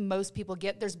don't think most people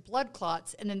get. There's blood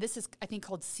clots, and then this is, I think,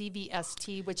 called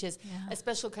CVST, which is a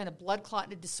special kind of blood clot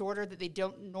disorder that they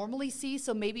don't normally see.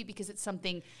 So maybe because it's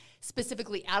something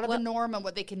specifically out of the norm, and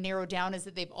what they can narrow down is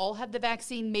that they've all had the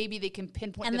vaccine, maybe they can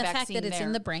pinpoint the vaccine. And the fact that it's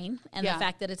in the brain, and the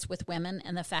fact that it's with women,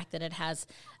 and the fact that it has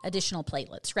additional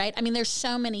platelets, right? I mean,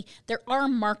 there are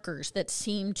markers that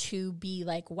seem to be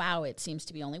like, wow, it seems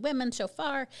to be only women so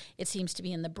far. It seems to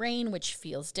be in the brain, which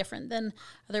feels different than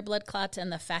other blood clots,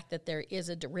 and the fact that there is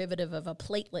a derivative of a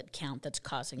platelet count that's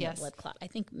causing a blood clot, I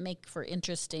think make for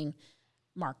interesting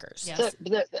markers. Yes.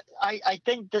 I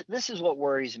think that this is what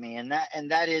worries me, and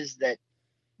that is that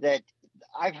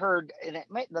I've heard, and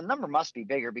the number must be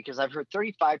bigger, because I've heard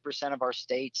 35% of our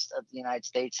states of the United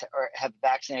States have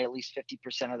vaccinated at least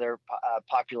 50% of their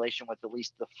population with at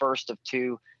least the first of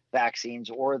 2 vaccines,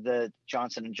 or the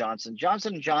Johnson & Johnson.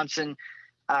 Johnson & Johnson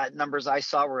numbers I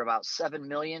saw were about 7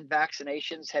 million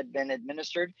vaccinations had been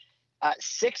administered.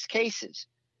 6 cases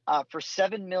for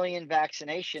 7 million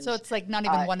vaccinations. So it's like not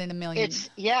even 1 in a million.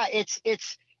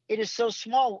 It is so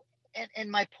small.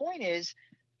 And my point is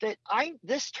that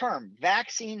this term,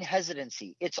 vaccine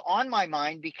hesitancy, it's on my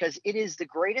mind because it is the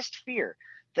greatest fear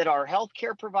that our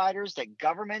healthcare providers, that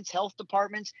governments, health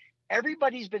departments,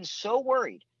 everybody's been so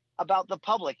worried about the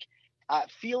public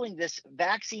feeling this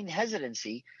vaccine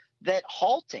hesitancy, that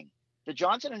halting the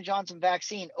Johnson & Johnson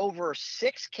vaccine over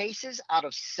 6 cases out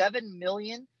of 7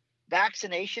 million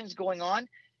vaccinations going on,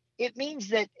 it means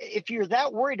that if you're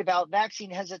that worried about vaccine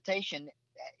hesitation,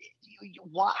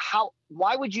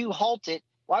 why would you halt it?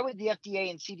 Why would the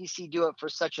FDA and CDC do it for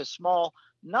such a small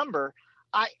number?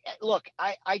 I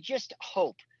just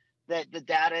hope that the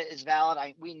data is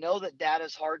valid. We know that data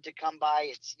is hard to come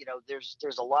by. It's,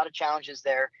 there's a lot of challenges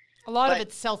there. A lot of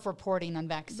it's self-reporting on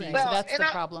vaccines, so that's the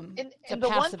problem. And the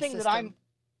one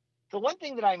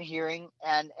thing that I'm hearing,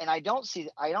 and I don't see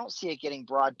it getting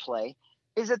broad play,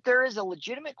 is that there is a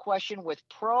legitimate question with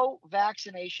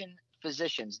pro-vaccination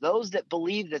physicians, those that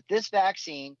believe that this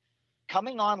vaccine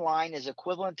coming online is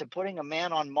equivalent to putting a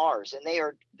man on Mars, and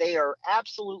they are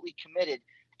absolutely committed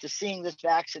to seeing this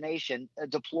vaccination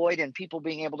deployed and people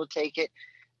being able to take it.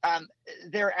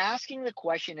 They're asking the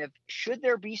question of, should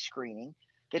there be screening,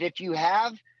 that if you've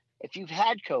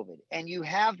had COVID and you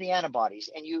have the antibodies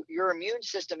and your immune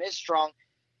system is strong,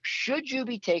 should you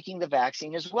be taking the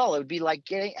vaccine as well? It would be like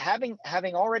having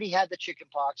already had the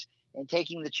chickenpox and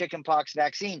taking the chickenpox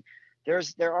vaccine.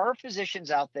 There are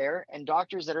physicians out there and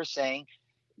doctors that are saying,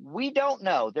 we don't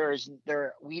know.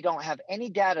 We don't have any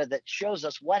data that shows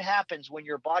us what happens when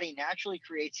your body naturally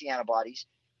creates the antibodies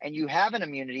and you have an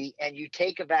immunity and you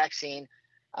take a vaccine.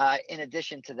 In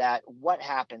addition to that, what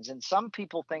happens? And some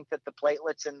people think that the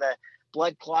platelets and the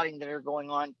blood clotting that are going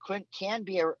on can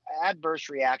be an adverse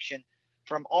reaction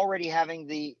from already having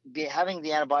the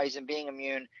antibodies and being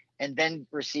immune and then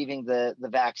receiving the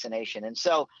vaccination. And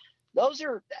so those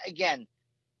are, again,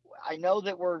 I know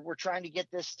that we're trying to get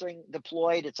this thing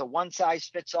deployed. It's a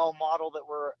one-size-fits-all model that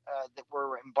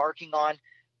we're embarking on.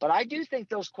 But I do think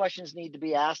those questions need to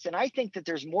be asked. And I think that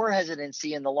there's more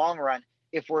hesitancy in the long run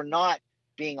if we're not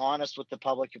being honest with the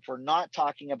public, if we're not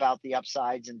talking about the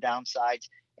upsides and downsides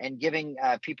and giving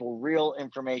people real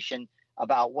information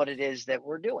about what it is that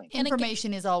we're doing.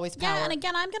 Information is always power. Yeah, and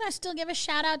again, I'm going to still give a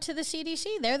shout out to the CDC.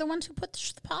 They're the ones who put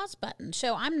the pause button.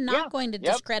 So I'm not going to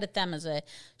discredit them as a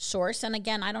source. And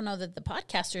again, I don't know that the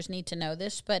podcasters need to know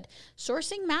this, but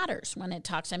sourcing matters when it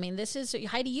talks. I mean,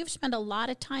 Heidi, you've spent a lot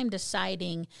of time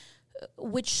deciding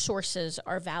which sources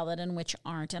are valid and which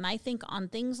aren't. And I think on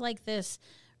things like this,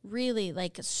 really,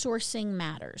 like, sourcing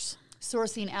matters.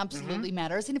 Sourcing absolutely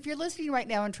matters. And if you're listening right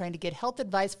now and trying to get health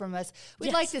advice from us,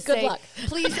 we'd like to say,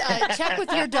 please check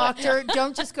with your doctor.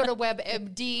 Don't just go to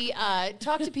WebMD.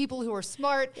 Talk to people who are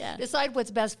smart. Decide what's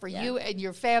best for you and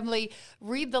your family.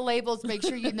 Read the labels. Make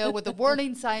sure you know what the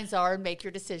warning signs are and make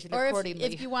your decision accordingly.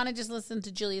 If you want to just listen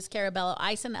to Julius Carabello,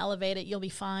 ice and elevate it, you'll be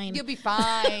fine. You'll be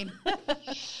fine.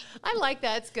 I like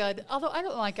that. It's good. Although I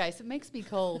don't like ice. It makes me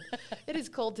cold. It is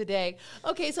cold today.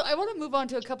 Okay, so I want to move on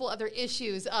to a couple other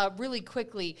issues really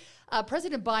quickly.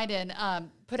 President Biden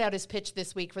put out his pitch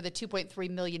this week for the $2.3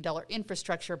 million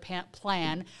infrastructure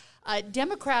plan.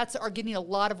 Democrats are getting a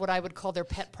lot of what I would call their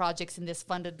pet projects in this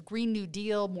funded Green New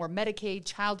Deal, more Medicaid,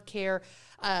 child care,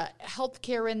 health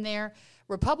care in there.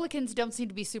 Republicans don't seem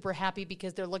to be super happy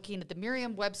because they're looking at the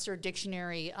Merriam-Webster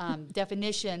dictionary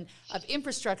definition of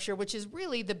infrastructure, which is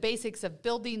really the basics of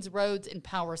buildings, roads, and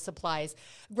power supplies.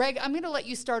 Greg, I'm going to let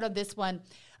you start on this one.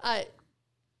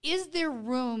 Is there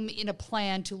room in a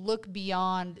plan to look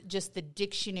beyond just the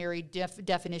dictionary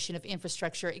definition of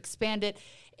infrastructure, expand it,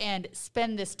 and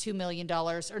spend this $2 million,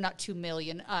 or not $2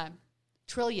 million,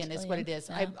 trillion is what it is.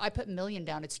 Yeah. I put million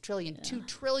down. It's trillion. Yeah. $2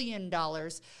 trillion.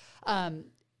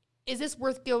 Is this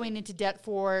worth going into debt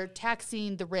for,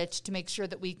 taxing the rich to make sure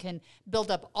that we can build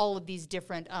up all of these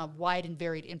different wide and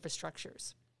varied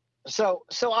infrastructures? So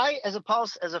I, as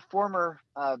a former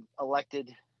elected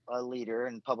leader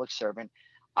and public servant,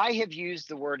 I have used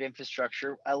the word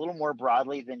infrastructure a little more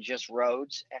broadly than just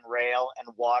roads and rail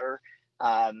and water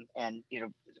and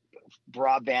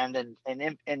broadband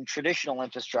and traditional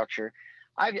infrastructure.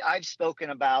 I've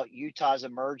spoken about Utah's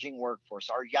emerging workforce,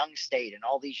 our young state, and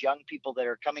all these young people that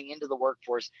are coming into the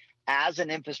workforce as an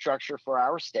infrastructure for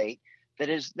our state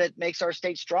that makes our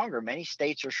state stronger. Many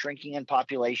states are shrinking in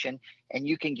population, and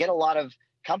you can get a lot of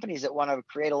companies that want to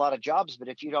create a lot of jobs, but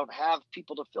if you don't have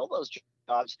people to fill those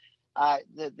jobs,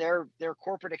 their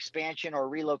corporate expansion or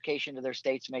relocation to their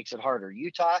states makes it harder.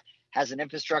 Utah has an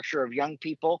infrastructure of young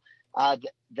people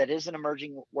that is an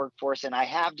emerging workforce, and I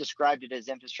have described it as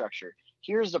infrastructure.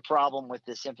 Here's the problem with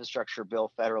this infrastructure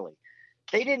bill federally.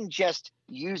 They didn't just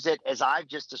use it as I've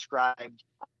just described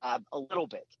a little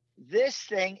bit. This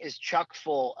thing is chock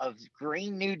full of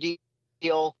Green New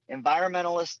Deal,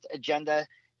 environmentalist agenda.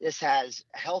 This has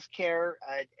healthcare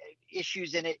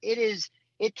issues in it.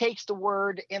 It takes the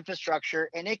word infrastructure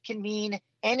and it can mean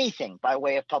anything by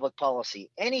way of public policy,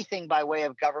 anything by way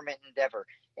of government endeavor.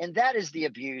 And that is the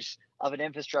abuse of an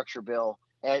infrastructure bill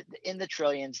in the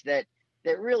trillions that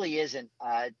really isn't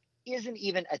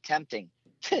even attempting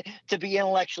to be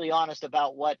intellectually honest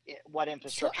about what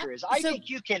infrastructure is. I think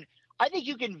you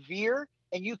can veer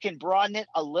and you can broaden it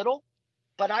a little,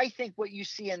 but I think what you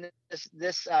see in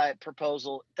this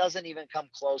proposal doesn't even come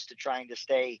close to trying to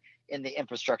stay in the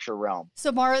infrastructure realm.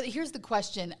 So, Mara, here's the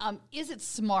question. Is it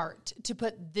smart to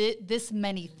put this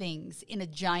many things in a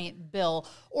giant bill,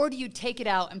 or do you take it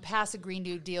out and pass a Green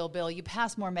New Deal bill, you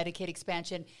pass more Medicaid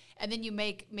expansion, and then you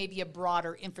make maybe a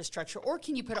broader infrastructure? Or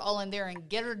can you put it all in there and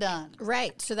get her done?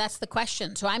 Right. So that's the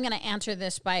question. So I'm going to answer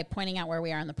this by pointing out where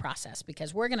we are in the process,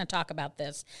 because we're going to talk about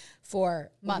this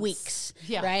for months. Weeks,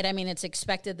 yeah. Right? I mean, it's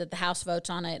expected that the House votes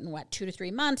on it in, 2 to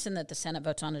 3 months, and that the Senate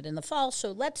votes on it in the fall.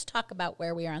 So let's talk about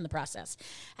where we are in the process.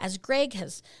 As Greg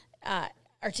has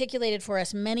articulated for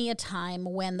us many a time,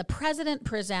 when the president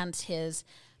presents his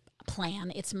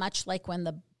plan, it's much like when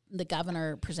the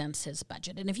governor presents his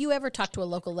budget. And if you ever talk to a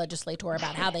local legislator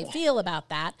about how they feel about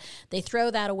that, they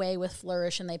throw that away with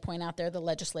flourish and they point out they're the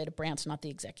legislative branch, not the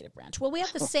executive branch. Well, we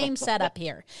have the same setup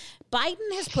here.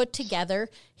 Biden has put together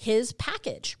his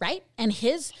package, right? And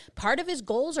part of his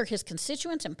goals are his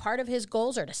constituents, and part of his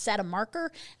goals are to set a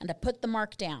marker and to put the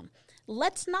mark down.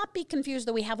 Let's not be confused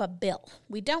that we have a bill.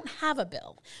 We don't have a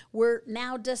bill. We're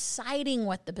now deciding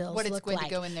what the bills look like. What it's going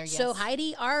to go in there, yes. So, Heidi,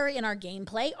 in our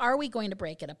gameplay, are we going to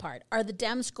break it apart? Are the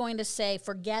Dems going to say,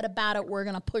 forget about it, we're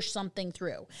going to push something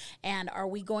through? And are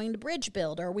we going to bridge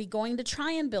build? Are we going to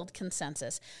try and build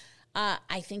consensus?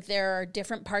 I think there are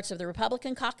different parts of the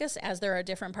Republican caucus, as there are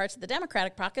different parts of the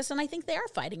Democratic caucus, and I think they are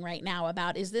fighting right now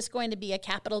about, is this going to be a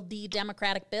capital D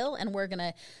Democratic bill, and we're going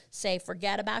to say,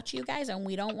 forget about you guys, and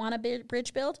we don't want a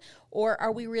bridge build? Or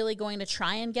are we really going to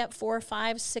try and get 4,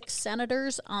 5, 6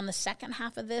 senators on the second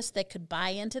half of this that could buy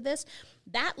into this?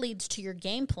 That leads to your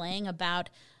game playing about,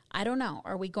 I don't know,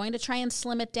 are we going to try and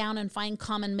slim it down and find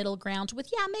common middle grounds with,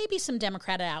 maybe some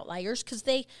Democratic outliers, because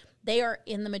they are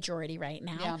in the majority right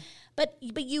now. Yeah. But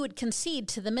you would concede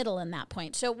to the middle in that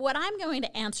point. So what I'm going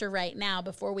to answer right now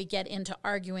before we get into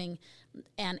arguing,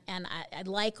 and I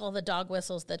like all the dog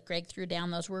whistles that Greg threw down.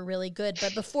 Those were really good.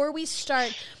 But before we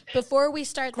start Greg,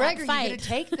 that fight, are you going to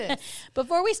take this?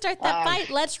 Before we start that fight,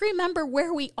 let's remember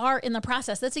where we are in the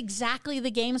process. That's exactly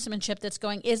the gamesmanship that's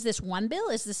going. Is this one bill?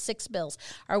 Is this 6 bills?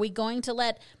 Are we going to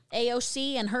let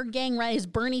AOC and her gang, right? Is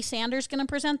Bernie Sanders going to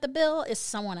present the bill? Is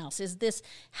someone else? Is this,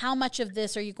 how much of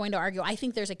this are you going to argue? I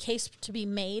think there's a case to be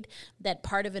made that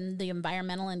part of the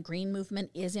environmental and green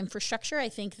movement is infrastructure. I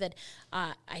think that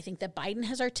Biden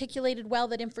has articulated well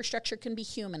that infrastructure can be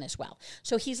human as well.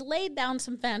 So he's laid down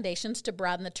some foundations to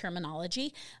broaden the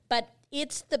terminology, but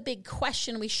it's the big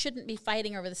question. We shouldn't be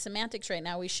fighting over the semantics right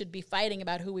now. We should be fighting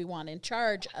about who we want in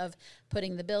charge of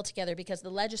putting the bill together, because the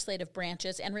legislative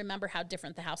branches, and remember how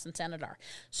different the House and Senate are.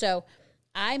 So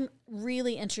I'm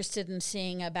really interested in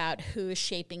seeing about who is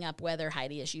shaping up, whether,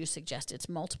 Heidi, as you suggest, it's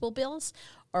multiple bills.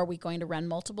 Are we going to run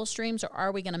multiple streams, or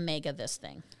are we going to mega this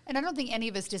thing? And I don't think any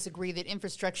of us disagree that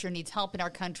infrastructure needs help in our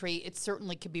country. It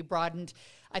certainly could be broadened.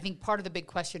 I think part of the big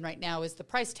question right now is the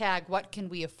price tag. What can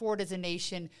we afford as a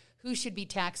nation? Who should be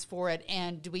taxed for it?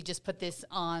 And do we just put this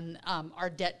on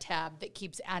our debt tab that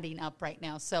keeps adding up right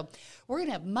now? So we're going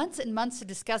to have months and months to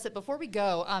discuss it. Before we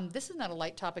go, this is not a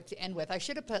light topic to end with. I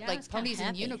should have put ponies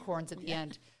and unicorns at the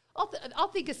end. I'll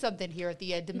think of something here at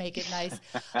the end to make it nice.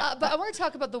 But I want to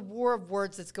talk about the war of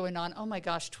words that's going on. Oh, my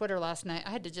gosh, Twitter last night.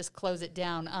 I had to just close it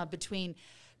down between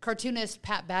cartoonist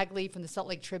Pat Bagley from the Salt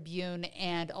Lake Tribune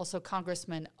and also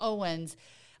Congressman Owens.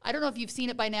 I don't know if you've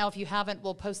seen it by now. If you haven't,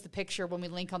 we'll post the picture when we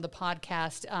link on the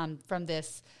podcast from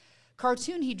this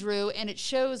cartoon he drew, and it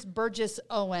shows Burgess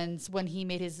Owens when he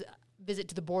made his visit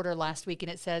to the border last week,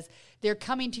 and it says, they're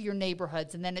coming to your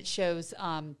neighborhoods, and then it shows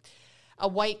a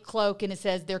white cloak, and it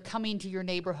says, they're coming to your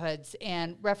neighborhoods,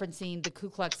 and referencing the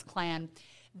Ku Klux Klan.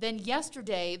 Then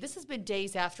yesterday, this has been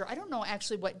days after, I don't know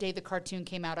actually what day the cartoon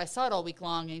came out. I saw it all week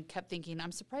long and kept thinking,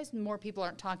 I'm surprised more people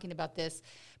aren't talking about this.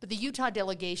 But the Utah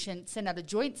delegation sent out a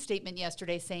joint statement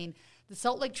yesterday saying the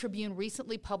Salt Lake Tribune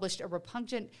recently published a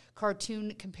repugnant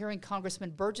cartoon comparing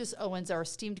Congressman Burgess Owens, our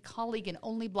esteemed colleague and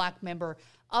only black member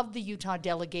of the Utah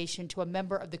delegation, to a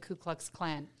member of the Ku Klux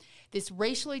Klan. This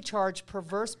racially charged,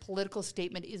 perverse political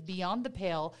statement is beyond the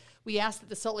pale. We ask that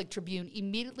the Salt Lake Tribune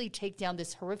immediately take down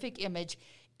this horrific image,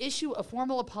 issue a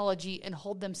formal apology, and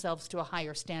hold themselves to a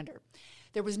higher standard.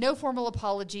 There was no formal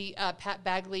apology. Pat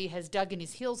Bagley has dug in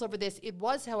his heels over this. It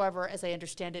was, however, as I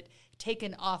understand it,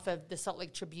 taken off of the Salt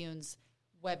Lake Tribune's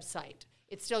website.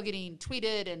 It's still getting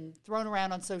tweeted and thrown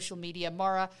around on social media.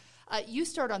 Mara, you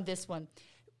start on this one.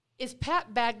 Is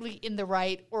Pat Bagley in the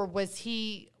right, or was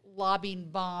he lobbing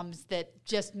bombs that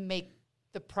just make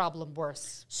the problem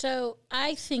worse? So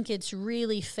I think it's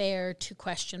really fair to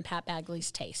question Pat Bagley's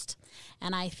taste.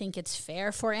 And I think it's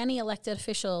fair for any elected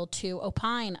official to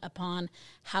opine upon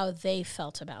how they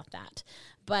felt about that.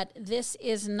 But this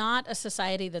is not a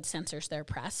society that censors their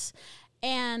press.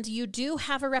 And you do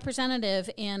have a representative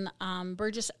in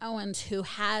Burgess Owens who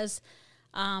has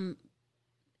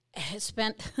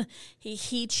spent,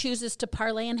 he chooses to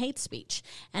parlay in hate speech,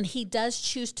 and he does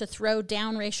choose to throw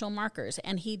down racial markers,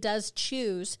 and he does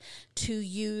choose to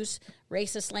use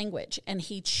racist language, and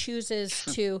he chooses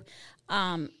to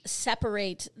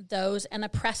separate those and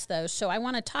oppress those. So I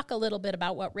want to talk a little bit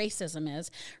about what racism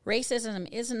is. Racism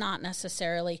is not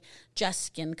necessarily just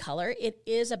skin color. It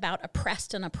is about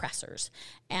oppressed and oppressors.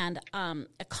 And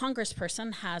a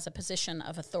congressperson has a position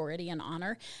of authority and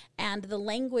honor, and the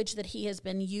language that he has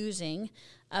been using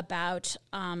about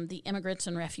the immigrants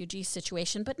and refugees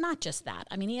situation, but not just that.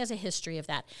 I mean, he has a history of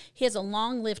that. He has a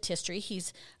long-lived history.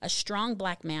 He's a strong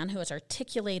black man who has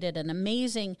articulated an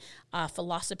amazing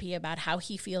philosophy about how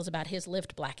he feels about his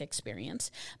lived black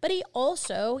experience. But he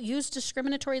also used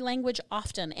discriminatory language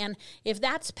often. And if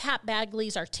that's Pat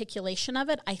Bagley's articulation of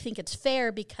it, I think it's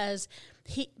fair because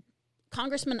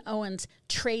Congressman Owens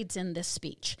trades in this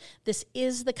speech. This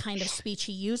is the kind of speech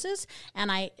he uses,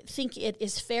 and I think it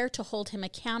is fair to hold him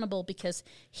accountable because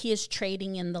he is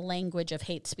trading in the language of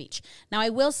hate speech. Now, I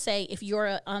will say, if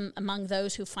you're among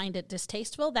those who find it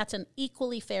distasteful, that's an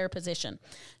equally fair position.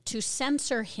 To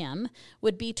censor him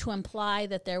would be to imply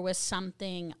that there was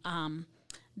something,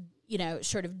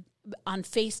 sort of on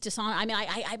face dishonor. I mean,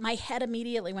 I my head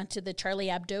immediately went to the Charlie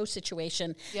Hebdo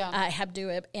situation.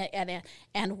 Hebdo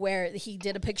and where he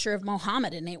did a picture of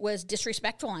Muhammad, and it was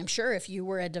disrespectful, I'm sure, if you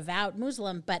were a devout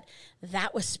Muslim, but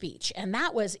that was speech, and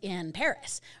that was in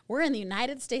Paris. We're in the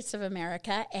United States of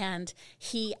America, and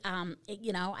he,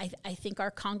 I think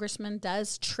our congressman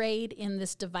does trade in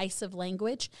this divisive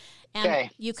language,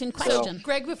 and you can question. So,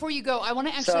 Greg, before you go, I want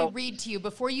to actually read to you,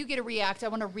 before you get a react, I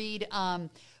want to read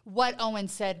what Owen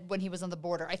said when he was on the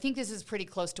border. I think this is pretty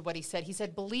close to what he said. He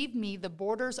said, "Believe me, the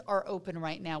borders are open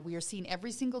right now. We are seeing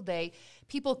every single day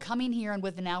people coming here and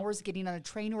within hours getting on a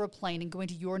train or a plane and going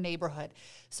to your neighborhood.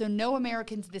 So no,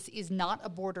 Americans, this is not a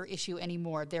border issue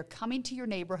anymore. They're coming to your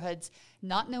neighborhoods,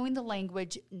 not knowing the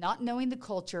language, not knowing the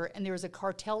culture, and there is a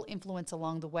cartel influence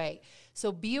along the way.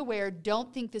 So be aware.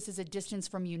 Don't think this is a distance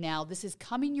from you now. This is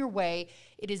coming your way.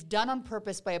 It is done on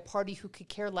purpose by a party who could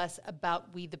care less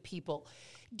about we the people."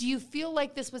 Do you feel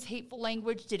like this was hateful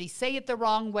language? Did he say it the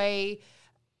wrong way?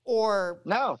 Or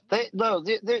no?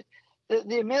 The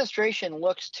administration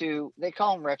looks to, they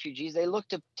call them refugees. They look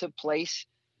to place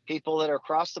people that are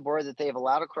across the border, that they have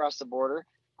allowed across the border,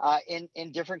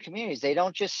 in different communities. They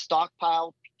don't just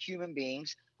stockpile human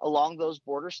beings along those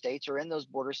border states or in those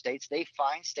border states. They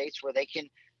find states where they can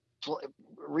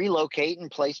relocate and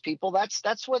place people.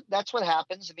 That's what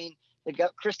happens. I mean,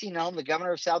 Kristi Noem, the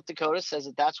governor of South Dakota, says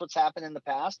that that's what's happened in the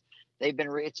past.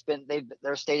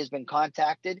 Their state has been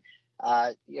contacted.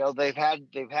 They've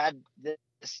had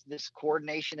this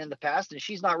coordination in the past, and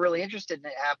she's not really interested in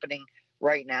it happening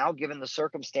right now, given the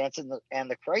circumstance and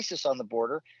the crisis on the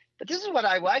border. But this is what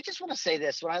I just want to say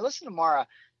this. When I listen to Mara,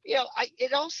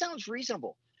 it all sounds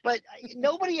reasonable, but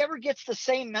nobody ever gets the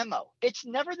same memo. It's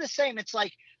never the same. It's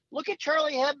like, look at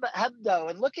Charlie Hebdo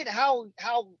and look at how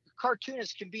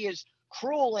cartoonists can be as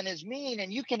cruel and as mean,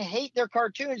 and you can hate their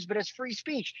cartoons, but it's free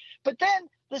speech. But then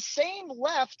the same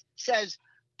left says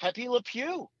Pepe Le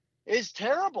Pew is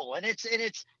terrible, and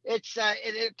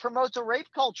it promotes a rape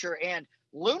culture, and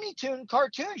Looney Tune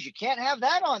cartoons, you can't have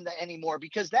that on anymore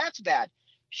because that's bad.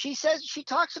 She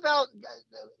talks about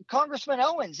Congressman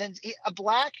Owens, and a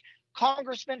black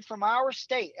congressman from our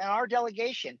state and our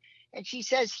delegation, and she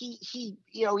says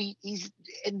he's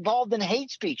involved in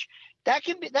hate speech.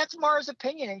 That's Mara's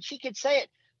opinion, and she could say it.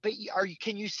 But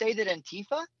can you say that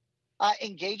Antifa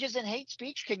engages in hate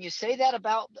speech? Can you say that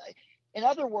about? In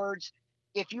other words,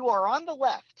 if you are on the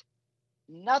left,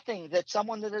 nothing that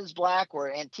someone that is black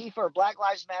or Antifa or Black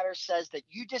Lives Matter says that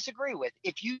you disagree with.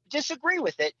 If you disagree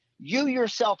with it, you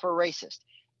yourself are racist.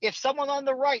 If someone on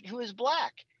the right who is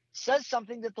black says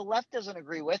something that the left doesn't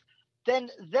agree with,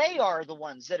 then they are the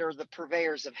ones that are the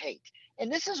purveyors of hate.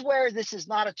 And this is where this is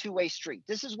not a two-way street.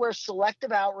 This is where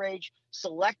selective outrage,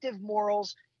 selective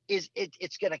morals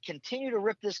it's going to continue to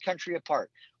rip this country apart.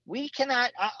 We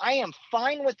cannot, I am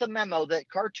fine with the memo that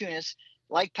cartoonists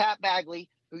like Pat Bagley,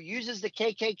 who uses the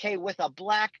KKK with a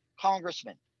black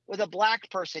congressman, with a black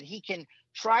person, he can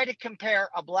try to compare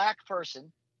a black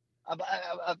person,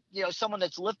 someone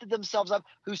that's lifted themselves up,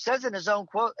 who says in his own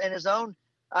quote, in his own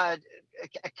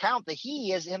account that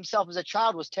he is himself as a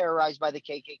child was terrorized by the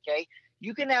KKK.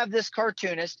 You can have this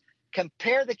cartoonist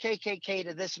compare the KKK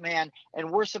to this man,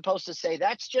 and we're supposed to say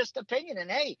that's just opinion,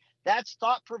 and hey, that's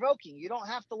thought-provoking. You don't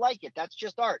have to like it. That's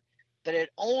just art. But it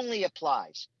only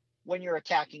applies when you're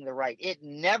attacking the right. It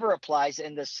never applies,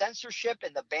 and the censorship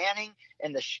and the banning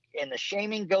and the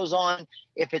shaming goes on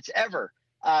if it's ever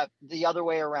the other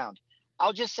way around.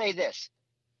 I'll just say this.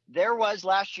 There was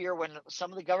last year when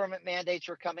some of the government mandates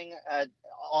were coming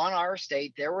on our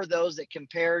state, there were those that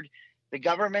compared the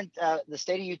government, the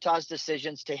state of Utah's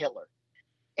decisions to Hitler.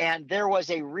 And there was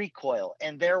a recoil.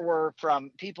 And there were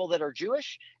from people that are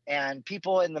Jewish and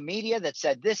people in the media that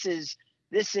said this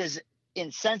is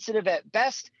insensitive at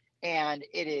best, and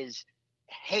it is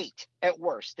hate at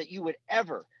worst, that you would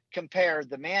ever compare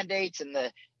the mandates and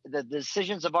the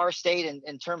decisions of our state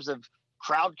in terms of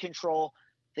crowd control,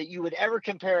 that you would ever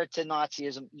compare it to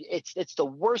Nazism. It's the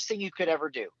worst thing you could ever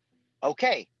do.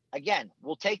 Okay, again,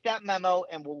 we'll take that memo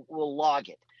and we'll log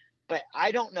it. But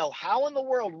I don't know how in the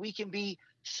world we can be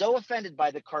so offended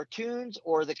by the cartoons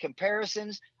or the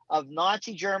comparisons of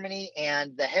Nazi Germany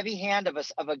and the heavy hand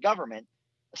of a government,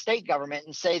 a state government,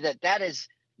 and say that is,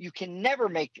 you can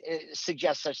never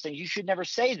suggest such things. You should never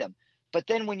say them. But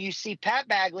then when you see Pat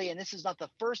Bagley, and this is not the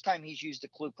first time he's used the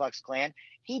Ku Klux Klan,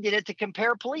 he did it to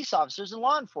compare police officers and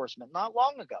law enforcement not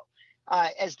long ago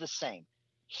as the same.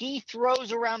 He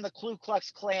throws around the Ku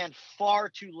Klux Klan far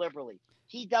too liberally.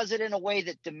 He does it in a way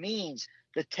that demeans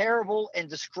the terrible and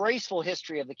disgraceful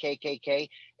history of the KKK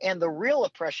and the real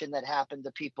oppression that happened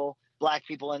to people, Black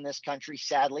people in this country,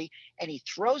 sadly. And he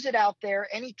throws it out there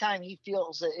anytime he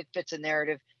feels that it fits a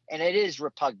narrative, and it is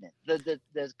repugnant. The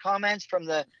comments from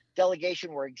the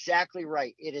delegation were exactly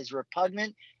right. It is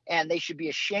repugnant, and they should be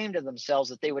ashamed of themselves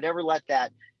that they would ever let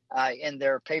that in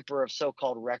their paper of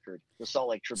so-called record, the Salt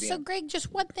Lake Tribune. So, Greg,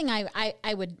 just one thing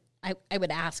I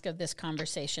would ask of this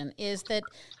conversation is that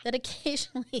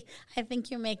occasionally I think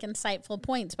you make insightful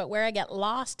points, but where I get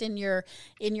lost in your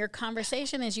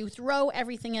conversation is you throw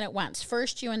everything in at once.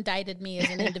 First, you indicted me as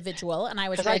an individual, and I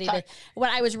was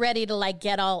ready to like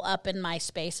get all up in my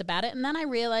space about it, and then I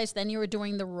realized then you were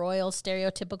doing the royal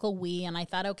stereotypical we, and I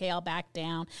thought, okay, I'll back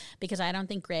down because I don't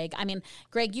think Greg,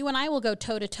 you and I will go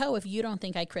toe to toe if you don't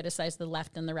think I criticize the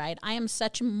left and the right. I am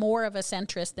such more of a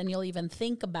centrist than you'll even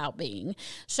think about being.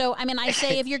 So, I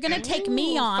say if you're going to take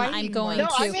me on, I'm going to.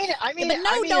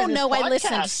 I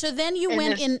listened. So then you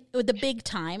went in with the big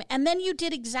time, and then you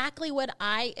did exactly what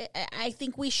I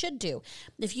think we should do.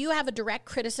 If you have a direct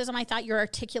criticism, I thought your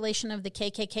articulation of the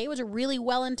KKK was a really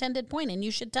well-intended point, and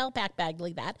you should tell Pat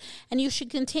Bagley that, and you should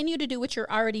continue to do what you're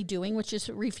already doing, which is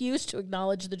refuse to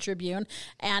acknowledge the Tribune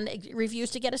and refuse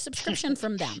to get a subscription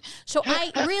from them. So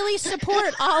I really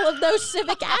support all of those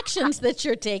civic actions that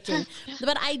you're taking,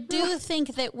 but I do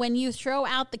think that when you throw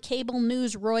out the cable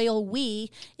news royal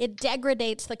we, it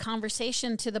degradates the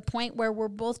conversation to the point where we're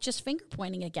both just finger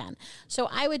pointing again. So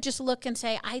I would just look and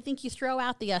say, I think you throw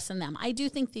out the us and them. I do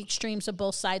think the extremes of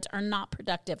both sides are not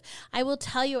productive. I will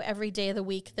tell you every day of the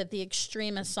week that the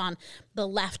extremists on the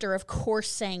left are, of course,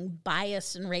 saying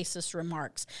biased and racist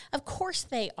remarks. Of course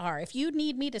they are. If you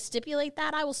need me to stipulate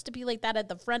that, I will stipulate that at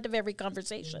the front of every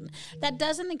conversation. That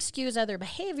doesn't excuse other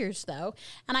behaviors, though,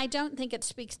 and I don't think it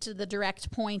speaks to the direct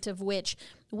point of which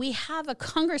we have a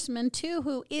congressman,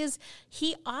 too,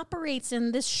 he operates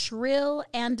in this shrill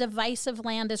and divisive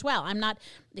land as well. I'm not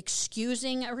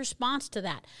excusing a response to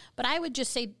that, but I would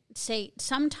just say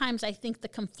sometimes I think the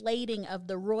conflating of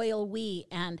the royal we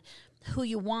and who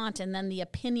you want and then the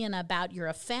opinion about your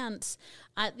offense,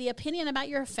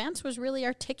 was really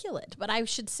articulate, but I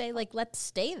should say, let's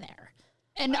stay there.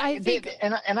 And I think,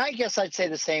 and I guess I'd say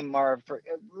the same, Marv.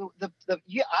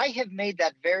 I have made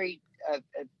that very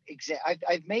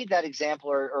I've made that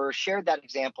example or shared that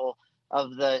example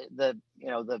of the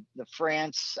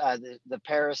France, the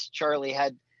Paris Charlie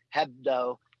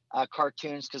Hebdo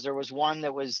cartoons, because there was one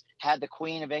that had the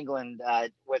Queen of England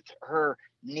with her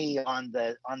knee on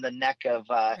the neck of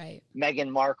Meghan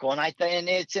Markle, and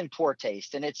it's in poor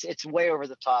taste, and it's way over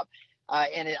the top,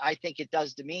 and I think it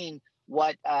does demean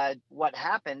what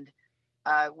happened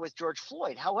with George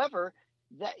Floyd. However,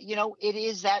 that it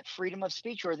is that freedom of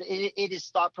speech, or it is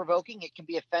thought provoking. It can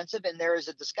be offensive, and there is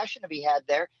a discussion to be had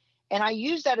there. And I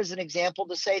use that as an example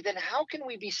to say, then how can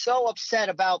we be so upset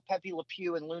about Pepe Le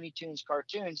Pew and Looney Tunes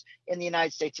cartoons in the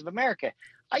United States of America?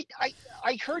 I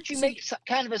heard you make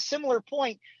kind of a similar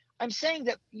point. I'm saying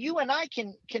that you and I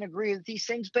can agree with these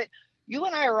things, but you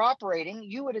and I are operating.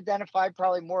 You would identify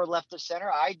probably more left of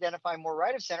center. I identify more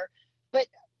right of center, but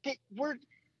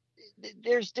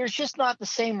there's just not the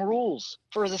same rules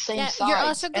for the same side. You're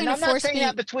also going and to I'm not saying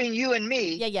that between you and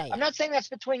me. Yeah. I'm not saying that's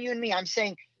between you and me. I'm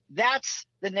saying that's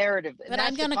the narrative. But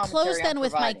I'm going to close then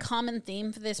with my common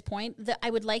theme for this point. I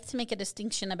would like to make a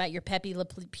distinction about your Pepe Le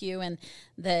Pew and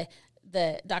the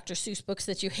the Dr. Seuss books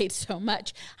that you hate so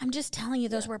much. I'm just telling you,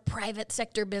 those were private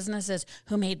sector businesses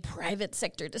who made private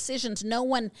sector decisions. No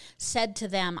one said to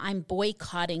them, I'm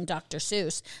boycotting Dr.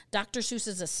 Seuss. Dr.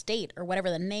 Seuss's estate, or whatever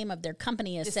the name of their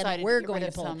company is, said we're going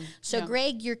to pull them. So,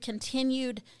 Greg, your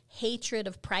continued hatred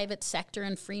of private sector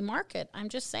and free market, I'm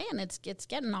just saying, it's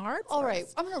getting hard for All right,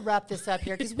 us. I'm going to wrap this up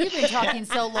here because we've been talking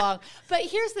so long. But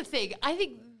here's the thing. I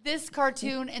think this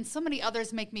cartoon and so many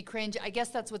others make me cringe. I guess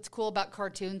that's what's cool about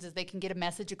cartoons, is they can get a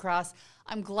message across.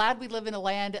 I'm glad we live in a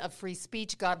land of free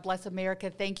speech. God bless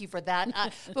America. Thank you for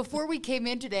that. Before we came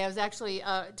in today, I was actually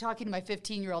talking to my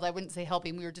 15-year-old. I wouldn't say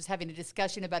helping. We were just having a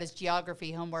discussion about his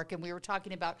geography homework, and we were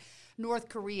talking about North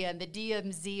Korea and the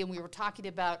DMZ, and we were talking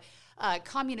about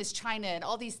communist China and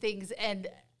all these things. And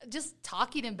just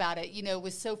talking about it,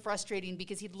 was so frustrating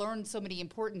because he'd learned so many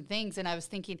important things. And I was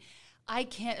thinking, I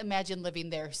can't imagine living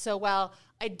there. So while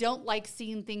I don't like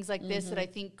seeing things like this that I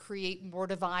think create more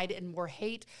divide and more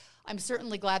hate, I'm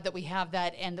certainly glad that we have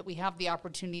that and that we have the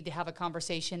opportunity to have a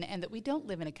conversation and that we don't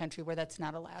live in a country where that's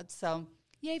not allowed. So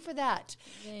yay for that.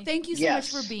 Yay. Thank you so much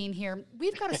for being here.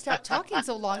 We've got to stop talking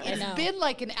so long. It's been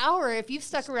like an hour. If you've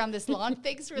stuck around this long,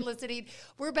 thanks for listening.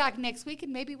 We're back next week,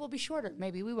 and maybe we'll be shorter.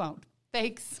 Maybe we won't.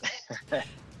 Thanks.